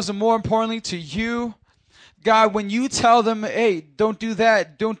themselves and more importantly to you. God, when you tell them, hey, don't do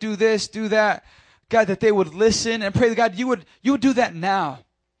that, don't do this, do that, God, that they would listen and pray that God, you would do that now.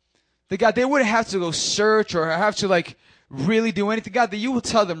 That God, they wouldn't have to go search or have to really do anything. God, that you will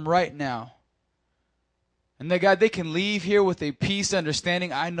tell them right now. And that God, they can leave here with a peace,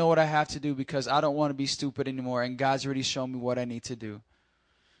 understanding, I know what I have to do because I don't want to be stupid anymore. And God's already shown me what I need to do.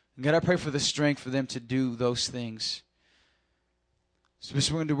 And God, I pray for the strength for them to do those things. So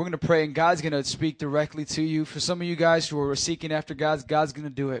we're going to pray, and God's going to speak directly to you. For some of you guys who are seeking after God's going to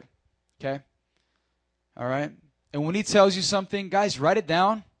do it. Okay? All right? And when he tells you something, guys, write it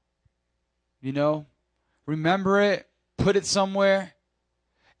down. Remember it. Put it somewhere.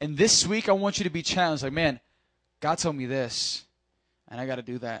 And this week, I want you to be challenged. Like, man, God told me this, and I got to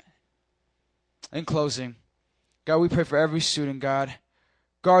do that. In closing, God, we pray for every student, God.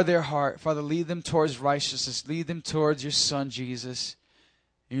 Guard their heart. Father, lead them towards righteousness. Lead them towards your Son, Jesus.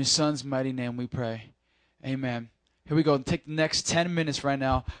 In your Son's mighty name we pray. Amen. Here we go. Take the next 10 minutes right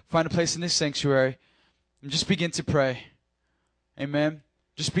now. Find a place in this sanctuary. And just begin to pray. Amen.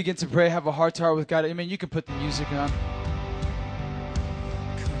 Just begin to pray. Have a heart-to-heart with God. Amen. You can put the music on.